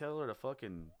 wouldn't you tell her to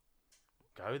fucking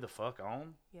go the fuck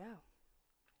on? Yeah.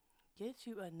 Get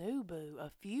you a new boo,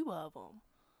 a few of them.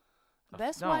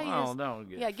 Get you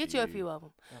a few of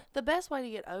them. Yeah. The best way to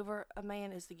get over a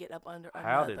man is to get up under another.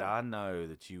 How did I know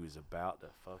that you was about to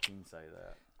fucking say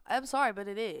that? I'm sorry, but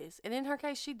it is. And in her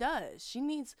case, she does. She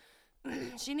needs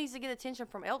to get attention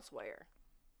from elsewhere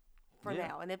for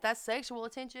now. And if that's sexual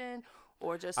attention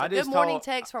or just a good morning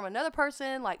text from another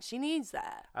person, like, she needs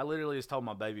that. I literally just told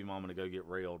my baby mama to go get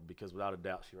railed because without a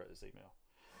doubt she wrote this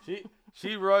email.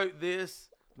 She wrote this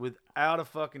without a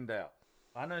fucking doubt.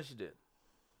 I know she did.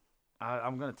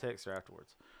 I'm going to text her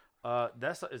afterwards.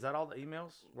 Is that all the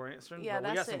emails we're answering? Yeah,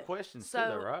 we got some questions too,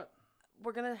 though, right?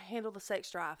 We're going to handle the sex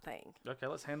drive thing. Okay,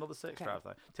 let's handle the sex drive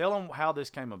thing. Tell them how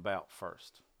this came about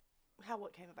first.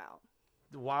 What came about?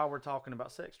 Why we're talking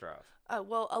about sex drive.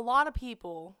 Well, a lot of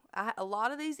people, a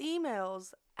lot of these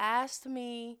emails asked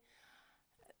me,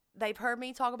 they've heard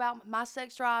me talk about my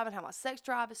sex drive and how my sex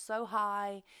drive is so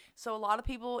high. So a lot of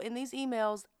people in these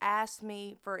emails asked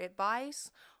me for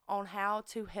advice on how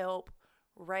to help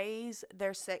raise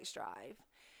their sex drive,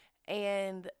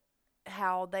 and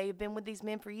how they've been with these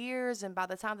men for years, and by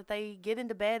the time that they get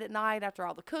into bed at night after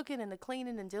all the cooking and the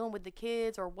cleaning and dealing with the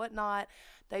kids or whatnot,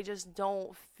 they just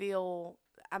don't feel,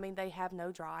 they have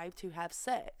no drive to have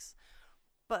sex.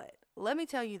 But let me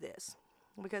tell you this,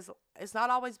 because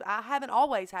I haven't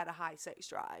always had a high sex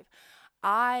drive.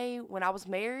 When I was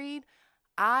married,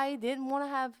 I didn't want to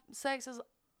have sex as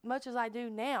much as I do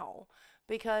now,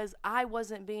 because I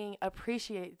wasn't being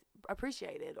appreciated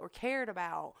or cared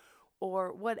about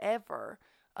or whatever.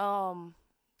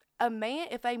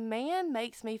 If a man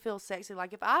makes me feel sexy,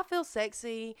 like if I feel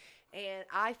sexy and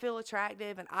I feel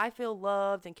attractive and I feel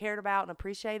loved and cared about and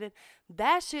appreciated,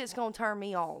 that shit's gonna turn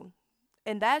me on.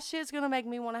 And that shit's gonna make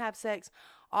me want to have sex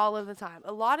all of the time.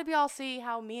 A lot of y'all see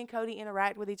how me and Cody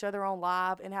interact with each other on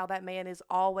live and how that man is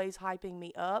always hyping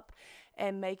me up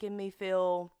and making me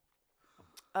feel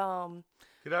Can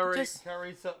I read? just- Can I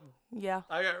read something? yeah.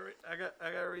 I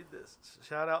gotta read this.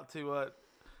 Shout out to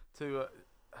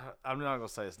I'm not gonna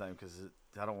say his name because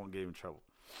I don't want to get him in trouble.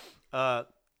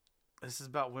 This is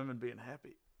about women being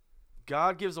happy.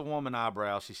 God gives a woman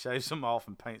eyebrows. She shaves them off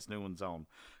and paints new ones on.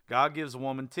 God gives a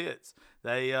woman tits.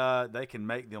 They can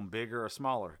make them bigger or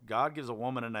smaller. God gives a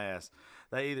woman an ass.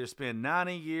 They either spend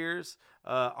 90 years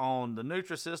on the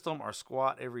Nutrisystem or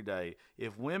squat every day.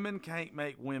 If God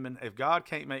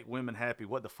can't make women happy,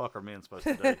 what the fuck are men supposed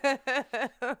to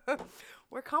do?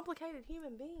 We're complicated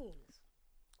human beings.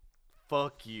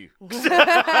 Fuck you. That's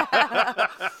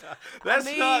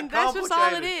not complicated. that's just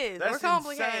all it is. That's We're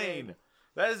complicated. insane.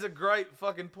 That is a great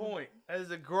fucking point. That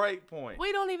is a great point.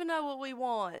 We don't even know what we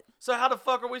want. So how the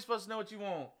fuck are we supposed to know what you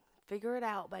want? Figure it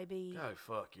out, baby. Oh,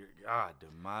 fuck. Your God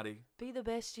almighty. Be the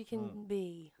best you can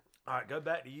be. All right, go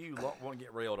back to you. Want to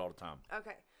get railed all the time.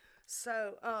 Okay.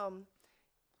 So,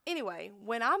 anyway,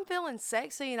 when I'm feeling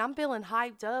sexy and I'm feeling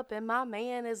hyped up and my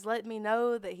man is letting me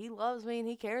know that he loves me and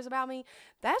he cares about me,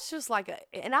 that's just like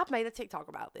and I've made a TikTok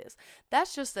about this.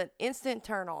 That's just an instant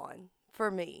turn on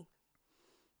for me.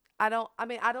 I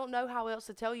don't know how else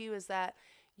to tell you is that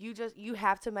you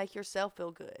have to make yourself feel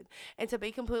good. And to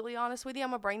be completely honest with you, I'm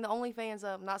going to bring the OnlyFans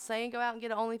up. I'm not saying go out and get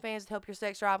an OnlyFans to help your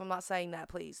sex drive. I'm not saying that.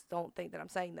 Please don't think that I'm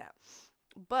saying that.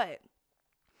 But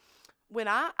when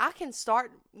I can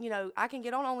start, I can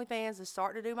get on OnlyFans and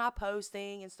start to do my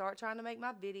posting and start trying to make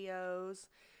my videos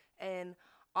and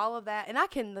all of that. And I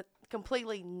can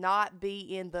completely not be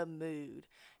in the mood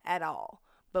at all.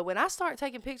 But when I start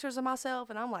taking pictures of myself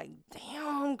and I'm like,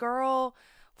 damn, girl.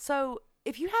 So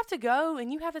if you have to go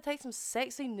and you have to take some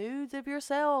sexy nudes of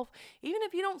yourself, even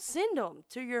if you don't send them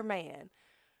to your man.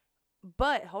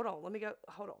 But hold on.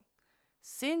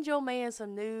 Send your man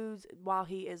some nudes while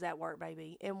he is at work,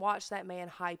 baby. And watch that man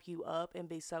hype you up and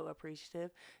be so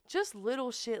appreciative. Just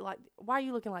little shit like, why are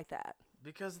you looking like that?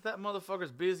 Because if that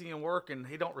motherfucker's busy and working,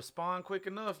 he don't respond quick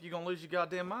enough, you're going to lose your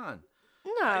goddamn mind.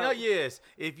 No. Yes.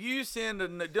 If you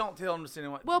don't tell him to send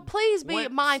him. Well, please be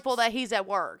mindful that he's at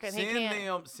work and he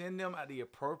can't. Send them at the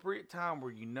appropriate time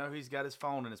where you know he's got his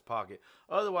phone in his pocket.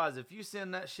 Otherwise, if you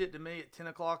send that shit to me at 10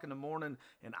 o'clock in the morning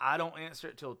and I don't answer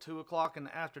it till 2 o'clock in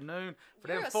the afternoon, for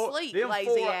You're them asleep,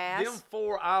 lazy ass. Them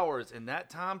 4 hours in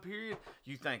that time period,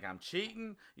 you think I'm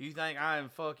cheating? You think I am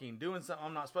fucking doing something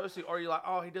I'm not supposed to? Or you're like,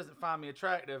 oh, he doesn't find me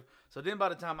attractive. So then by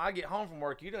the time I get home from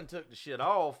work, you done took the shit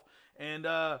off. And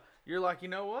you're like, you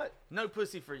know what? No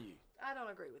pussy for you. I don't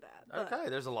agree with that. Okay,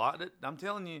 there's a lot that I'm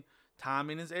telling you.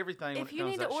 Timing is everything. If you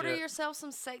need to order yourself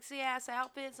some sexy ass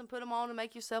outfits and put them on to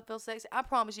make yourself feel sexy, I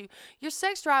promise you, your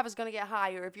sex drive is going to get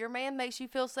higher if your man makes you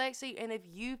feel sexy and if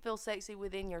you feel sexy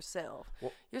within yourself.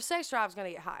 Well, your sex drive is going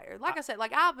to get higher. Like I said,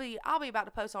 like I'll be about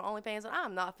to post on OnlyFans and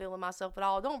I'm not feeling myself at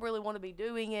all. Don't really want to be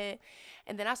doing it.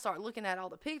 And then I start looking at all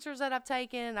the pictures that I've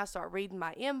taken and I start reading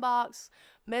my inbox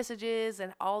messages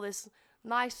and all this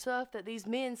nice stuff that these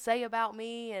men say about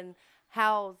me and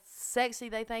how sexy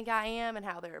they think I am and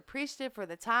how they're appreciative for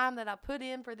the time that I put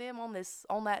in for them on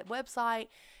that website.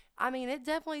 I mean, it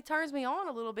definitely turns me on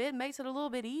a little bit, makes it a little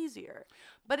bit easier.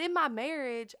 But in my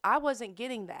marriage, I wasn't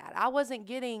getting that. I wasn't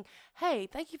getting, hey,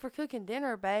 thank you for cooking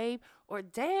dinner, babe. Or,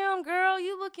 damn, girl,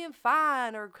 you looking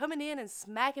fine. Or coming in and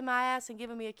smacking my ass and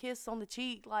giving me a kiss on the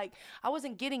cheek. Like, I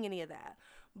wasn't getting any of that.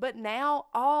 But now,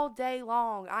 all day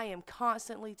long, I am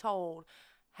constantly told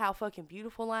how fucking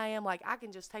beautiful I am. Like, I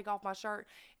can just take off my shirt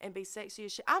and be sexy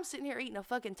as shit. I'm sitting here eating a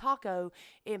fucking taco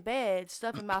in bed,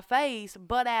 stuffing my face,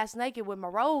 butt-ass naked with my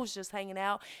rolls just hanging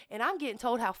out, and I'm getting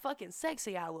told how fucking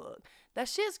sexy I look. That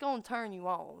shit's gonna turn you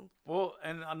on. Well,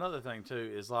 and another thing,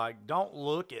 too, is, like, don't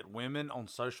look at women on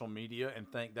social media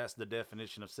and think that's the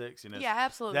definition of sexiness. Yeah,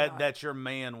 absolutely that your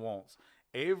man wants.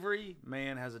 Every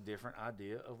man has a different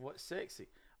idea of what's sexy.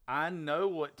 I know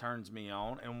what turns me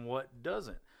on and what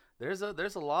doesn't. There's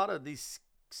a lot of these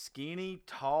skinny,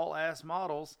 tall ass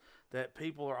models that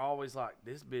people are always like,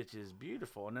 this bitch is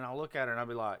beautiful. And then I'll look at her and I'll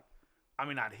be like, I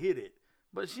mean, I'd hit it,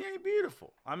 but she ain't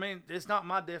beautiful. I mean, it's not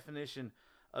my definition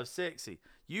of sexy.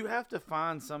 You have to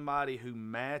find somebody who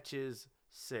matches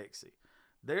sexy.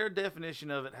 Their definition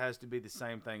of it has to be the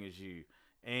same thing as you.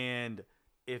 And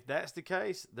if that's the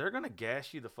case, they're going to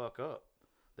gas you the fuck up.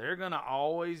 They're going to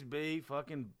always be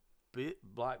fucking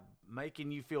like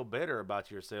making you feel better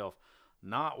about yourself,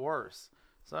 not worse.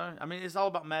 So, I mean, it's all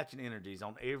about matching energies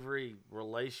on every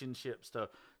relationship stuff.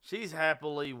 She's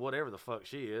happily whatever the fuck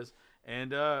she is.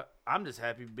 And I'm just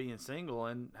happy being single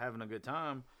and having a good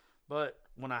time. But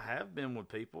when I have been with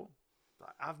people,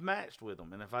 I've matched with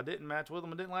them, and if I didn't match with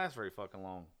them, it didn't last very fucking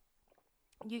long.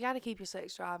 You got to keep your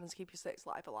sex drive and keep your sex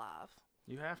life alive.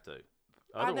 You have to.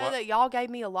 I know that y'all gave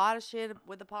me a lot of shit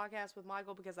with the podcast with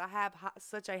Michael because I have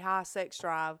such a high sex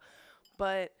drive,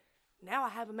 but now I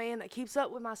have a man that keeps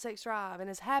up with my sex drive and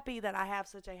is happy that I have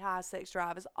such a high sex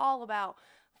drive. It's all about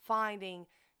finding,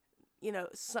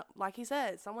 like he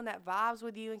said, someone that vibes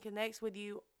with you and connects with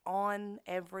you on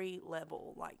every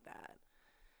level like that.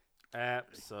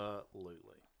 Absolutely.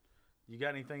 You got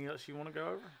anything else you want to go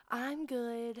over? I'm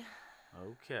good.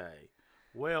 Okay.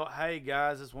 Well, hey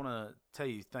guys, just want to tell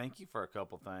you thank you for a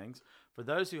couple things. For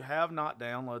those who have not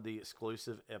downloaded the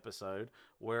exclusive episode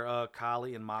where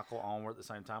Kylie and Michael on were at the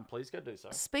same time, please go do so.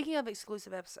 Speaking of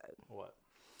exclusive episode. What?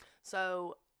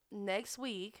 So next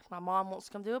week, my mom wants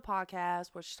to come do a podcast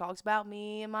where she talks about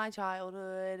me and my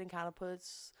childhood and kind of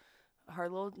puts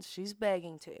she's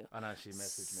begging to. I know, she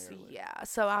messaged me earlier. Yeah,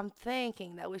 so I'm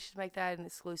thinking that we should make that an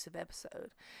exclusive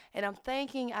episode. And I'm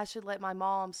thinking I should let my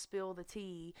mom spill the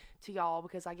tea to y'all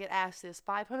because I get asked this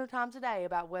 500 times a day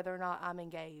about whether or not I'm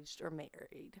engaged or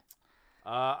married.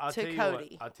 I'll tell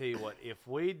you what, if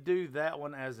we do that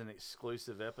one as an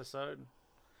exclusive episode,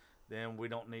 then we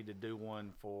don't need to do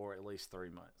one for at least 3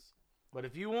 months. But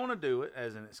if you want to do it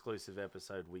as an exclusive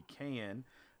episode, we can.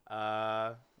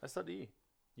 That's up to you.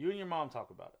 You and your mom talk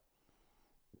about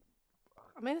it.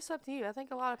 I mean, it's up to you. I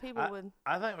think a lot of people would.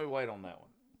 I think we wait on that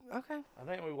one. Okay. I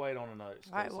think we wait on another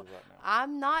exclusive right now.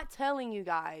 I'm not telling you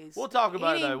guys. We'll talk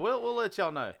about it, though. We'll let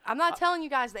y'all know. I'm not telling you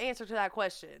guys the answer to that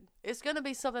question. It's going to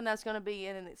be something that's going to be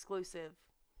in an exclusive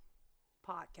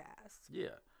podcast. Yeah.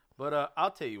 But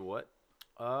I'll tell you what.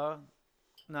 No.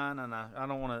 I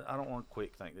don't want to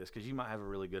quick think this because you might have a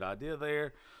really good idea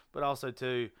there. But also,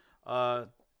 too,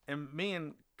 and me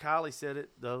and Kylie said it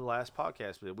the last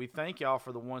podcast. We thank y'all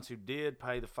for the ones who did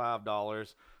pay the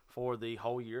 $5 for the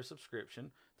whole year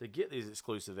subscription to get these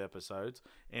exclusive episodes.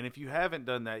 And if you haven't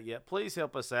done that yet, please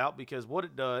help us out because what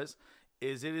it does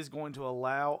is it is going to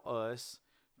allow us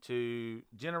to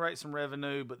generate some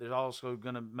revenue, but there's also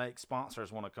going to make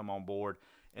sponsors want to come on board.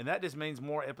 And that just means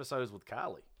more episodes with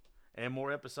Kylie and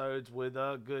more episodes with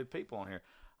good people on here.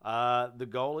 The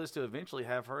goal is to eventually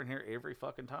have her in here every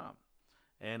fucking time.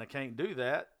 And I can't do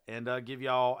that and give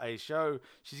y'all a show.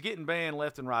 She's getting banned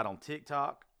left and right on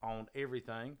TikTok, on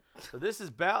everything. So this is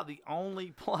about the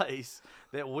only place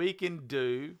that we can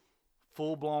do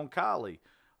full-blown Kylie.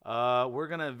 We're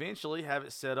going to eventually have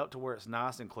it set up to where it's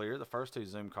nice and clear. The first 2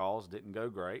 Zoom calls didn't go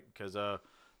great because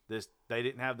they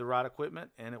didn't have the right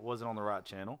equipment and it wasn't on the right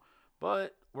channel.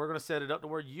 But we're going to set it up to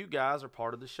where you guys are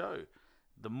part of the show.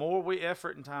 The more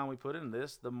effort and time we put into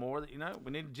this, the more that,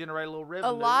 we need to generate a little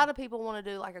revenue. A lot of people want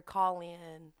to do like a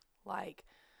call-in, like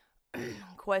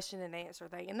question and answer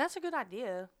thing. And that's a good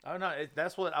idea. Oh, no,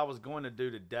 that's what I was going to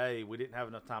do today. We didn't have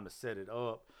enough time to set it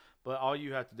up. But all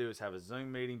you have to do is have a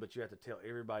Zoom meeting, but you have to tell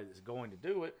everybody that's going to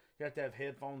do it. You have to have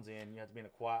headphones in. You have to be in a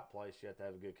quiet place. You have to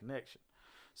have a good connection.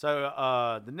 So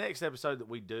the next episode that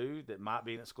we do that might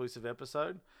be an exclusive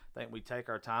episode, I think we take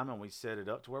our time and we set it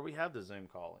up to where we have the Zoom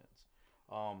call-ins.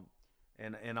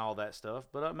 And all that stuff.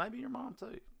 But maybe your mom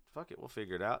too. Fuck it, we'll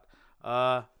figure it out.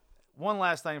 One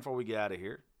last thing before we get out of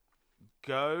here.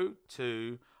 Go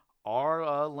to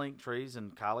our link trees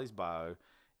in Kylie's bio,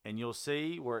 and you'll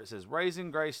see where it says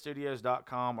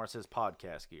RaisinGraceStudios.com or it says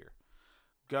podcast gear.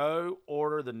 Go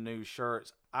order the new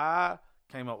shirts. I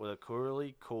came up with a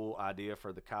really cool idea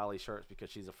for the Kylie shirts because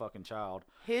she's a fucking child.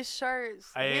 His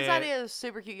idea is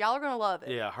super cute. Y'all are going to love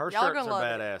it. Yeah, her shirts are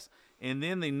badass. And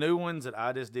then the new ones that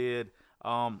I just did,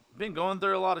 been going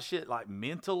through a lot of shit like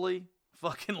mentally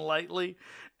fucking lately.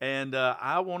 And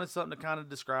I wanted something to kind of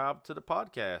describe to the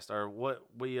podcast or what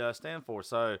we stand for.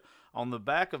 So on the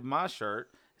back of my shirt,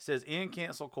 it says End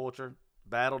Cancel Culture,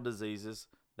 Battle Diseases.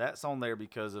 That's on there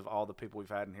because of all the people we've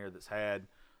had in here that's had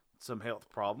some health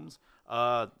problems.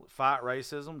 Fight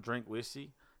racism, drink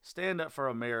whiskey. Stand up for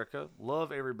America.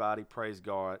 Love everybody. Praise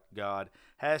God.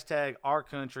 Hashtag our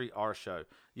country, our show.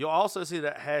 You'll also see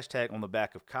that hashtag on the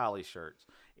back of Kylie's shirts.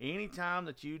 Anytime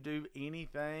that you do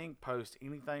anything, post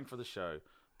anything for the show,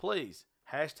 please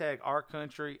hashtag our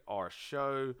country, our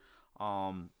show.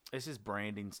 It's just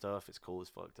branding stuff. It's cool as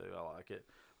fuck too. I like it.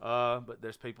 But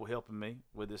there's people helping me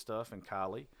with this stuff and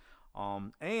Kylie.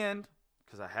 And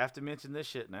because I have to mention this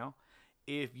shit now,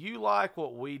 if you like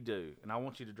what we do, and I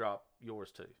want you to drop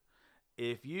yours too.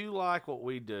 If you like what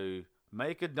we do,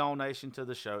 make a donation to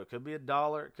the show. It could be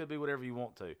 $1. It could be whatever you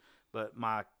want to. But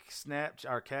my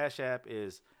our Cash App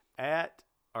is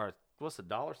what's the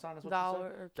 $? Is what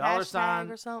dollar $? Sign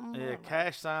or something. Yeah,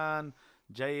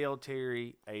 # JL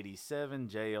Terry 87,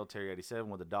 JL Terry 87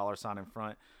 with a $ in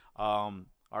front.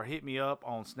 or hit me up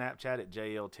on Snapchat at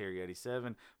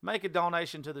JLTerry87. Make a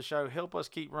donation to the show. Help us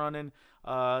keep running.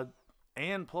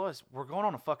 And plus, we're going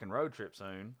on a fucking road trip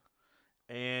soon.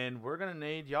 And we're going to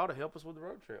need y'all to help us with the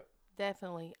road trip.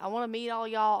 Definitely. I want to meet all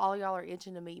y'all. All y'all are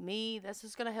itching to meet me. This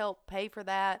is going to help pay for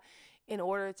that in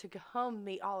order to come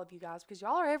meet all of you guys, because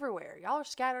y'all are everywhere. Y'all are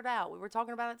scattered out. We were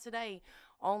talking about it today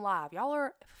on live. Y'all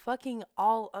are fucking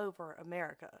all over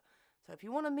America. So if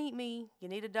you want to meet me, you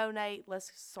need to donate.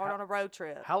 Let's start on a road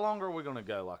trip. How long are we going to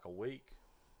go? Like a week?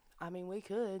 I mean, we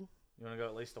could. You want to go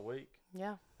at least a week?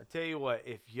 Yeah. I tell you what,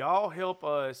 if y'all help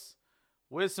us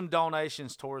with some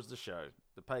donations towards the show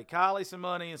to pay Kylie some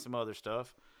money and some other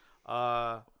stuff,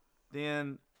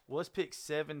 then let's pick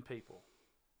 7 people.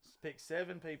 Let's pick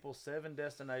 7 people, 7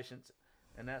 destinations,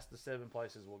 and that's the 7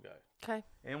 places we'll go. Okay.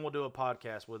 And we'll do a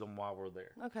podcast with them while we're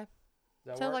there. Okay. Does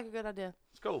that Sounds work? like a good idea.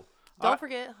 It's cool. Don't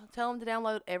forget, tell them to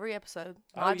download every episode.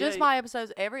 Oh, Not just yeah. my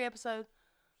episodes, every episode.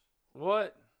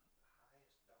 What?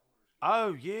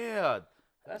 Oh, yeah.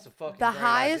 That's a fucking The great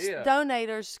highest idea.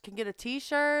 donators can get a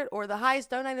T-shirt, or the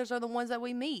highest donators are the ones that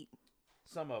we meet.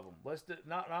 Some of them. Let's do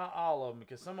not all of them,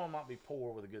 because some of them might be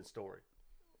poor with a good story.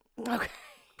 Okay.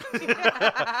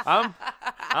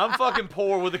 I'm fucking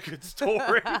poor with a good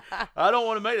story. I don't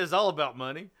want to make this all about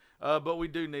money, but we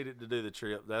do need it to do the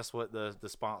trip. That's what the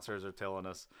sponsors are telling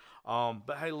us.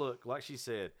 But hey, look, like she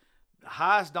said,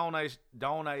 highest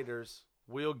donators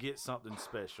will get something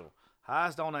special.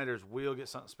 Highest donators will get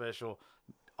something special.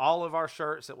 All of our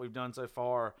shirts that we've done so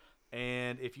far,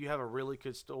 and if you have a really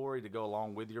good story to go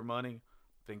along with your money,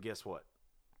 then guess what?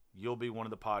 You'll be one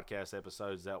of the podcast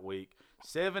episodes that week.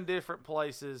 7 different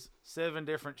places, 7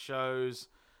 different shows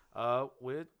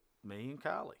with me and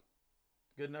Kylie.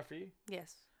 Good enough for you?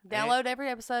 Yes. Download every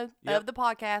episode of the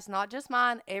podcast, not just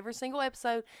mine, every single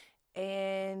episode,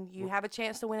 and you have a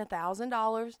chance to win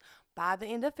 $1,000 by the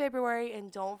end of February.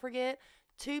 And don't forget,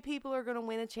 2 people are going to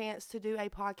win a chance to do a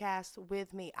podcast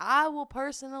with me. I will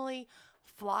personally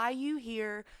fly you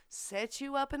here, set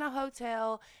you up in a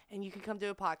hotel, and you can come do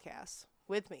a podcast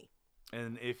with me.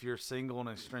 And if you're single and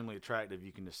extremely attractive,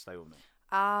 you can just stay with me.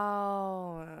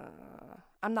 Oh,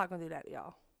 I'm not going to do that,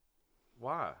 y'all.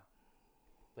 Why?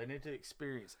 They need to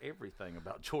experience everything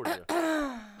about Georgia.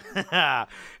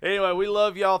 Anyway, we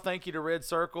love y'all. Thank you to Red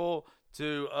Circle,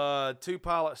 to 2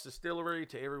 Pilots Distillery,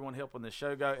 to everyone helping the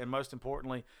show go. And most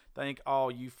importantly, thank all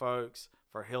you folks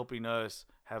for helping us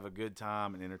have a good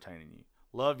time and entertaining you.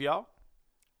 Love y'all.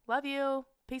 Love you.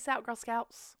 Peace out, Girl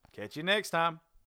Scouts. Catch you next time.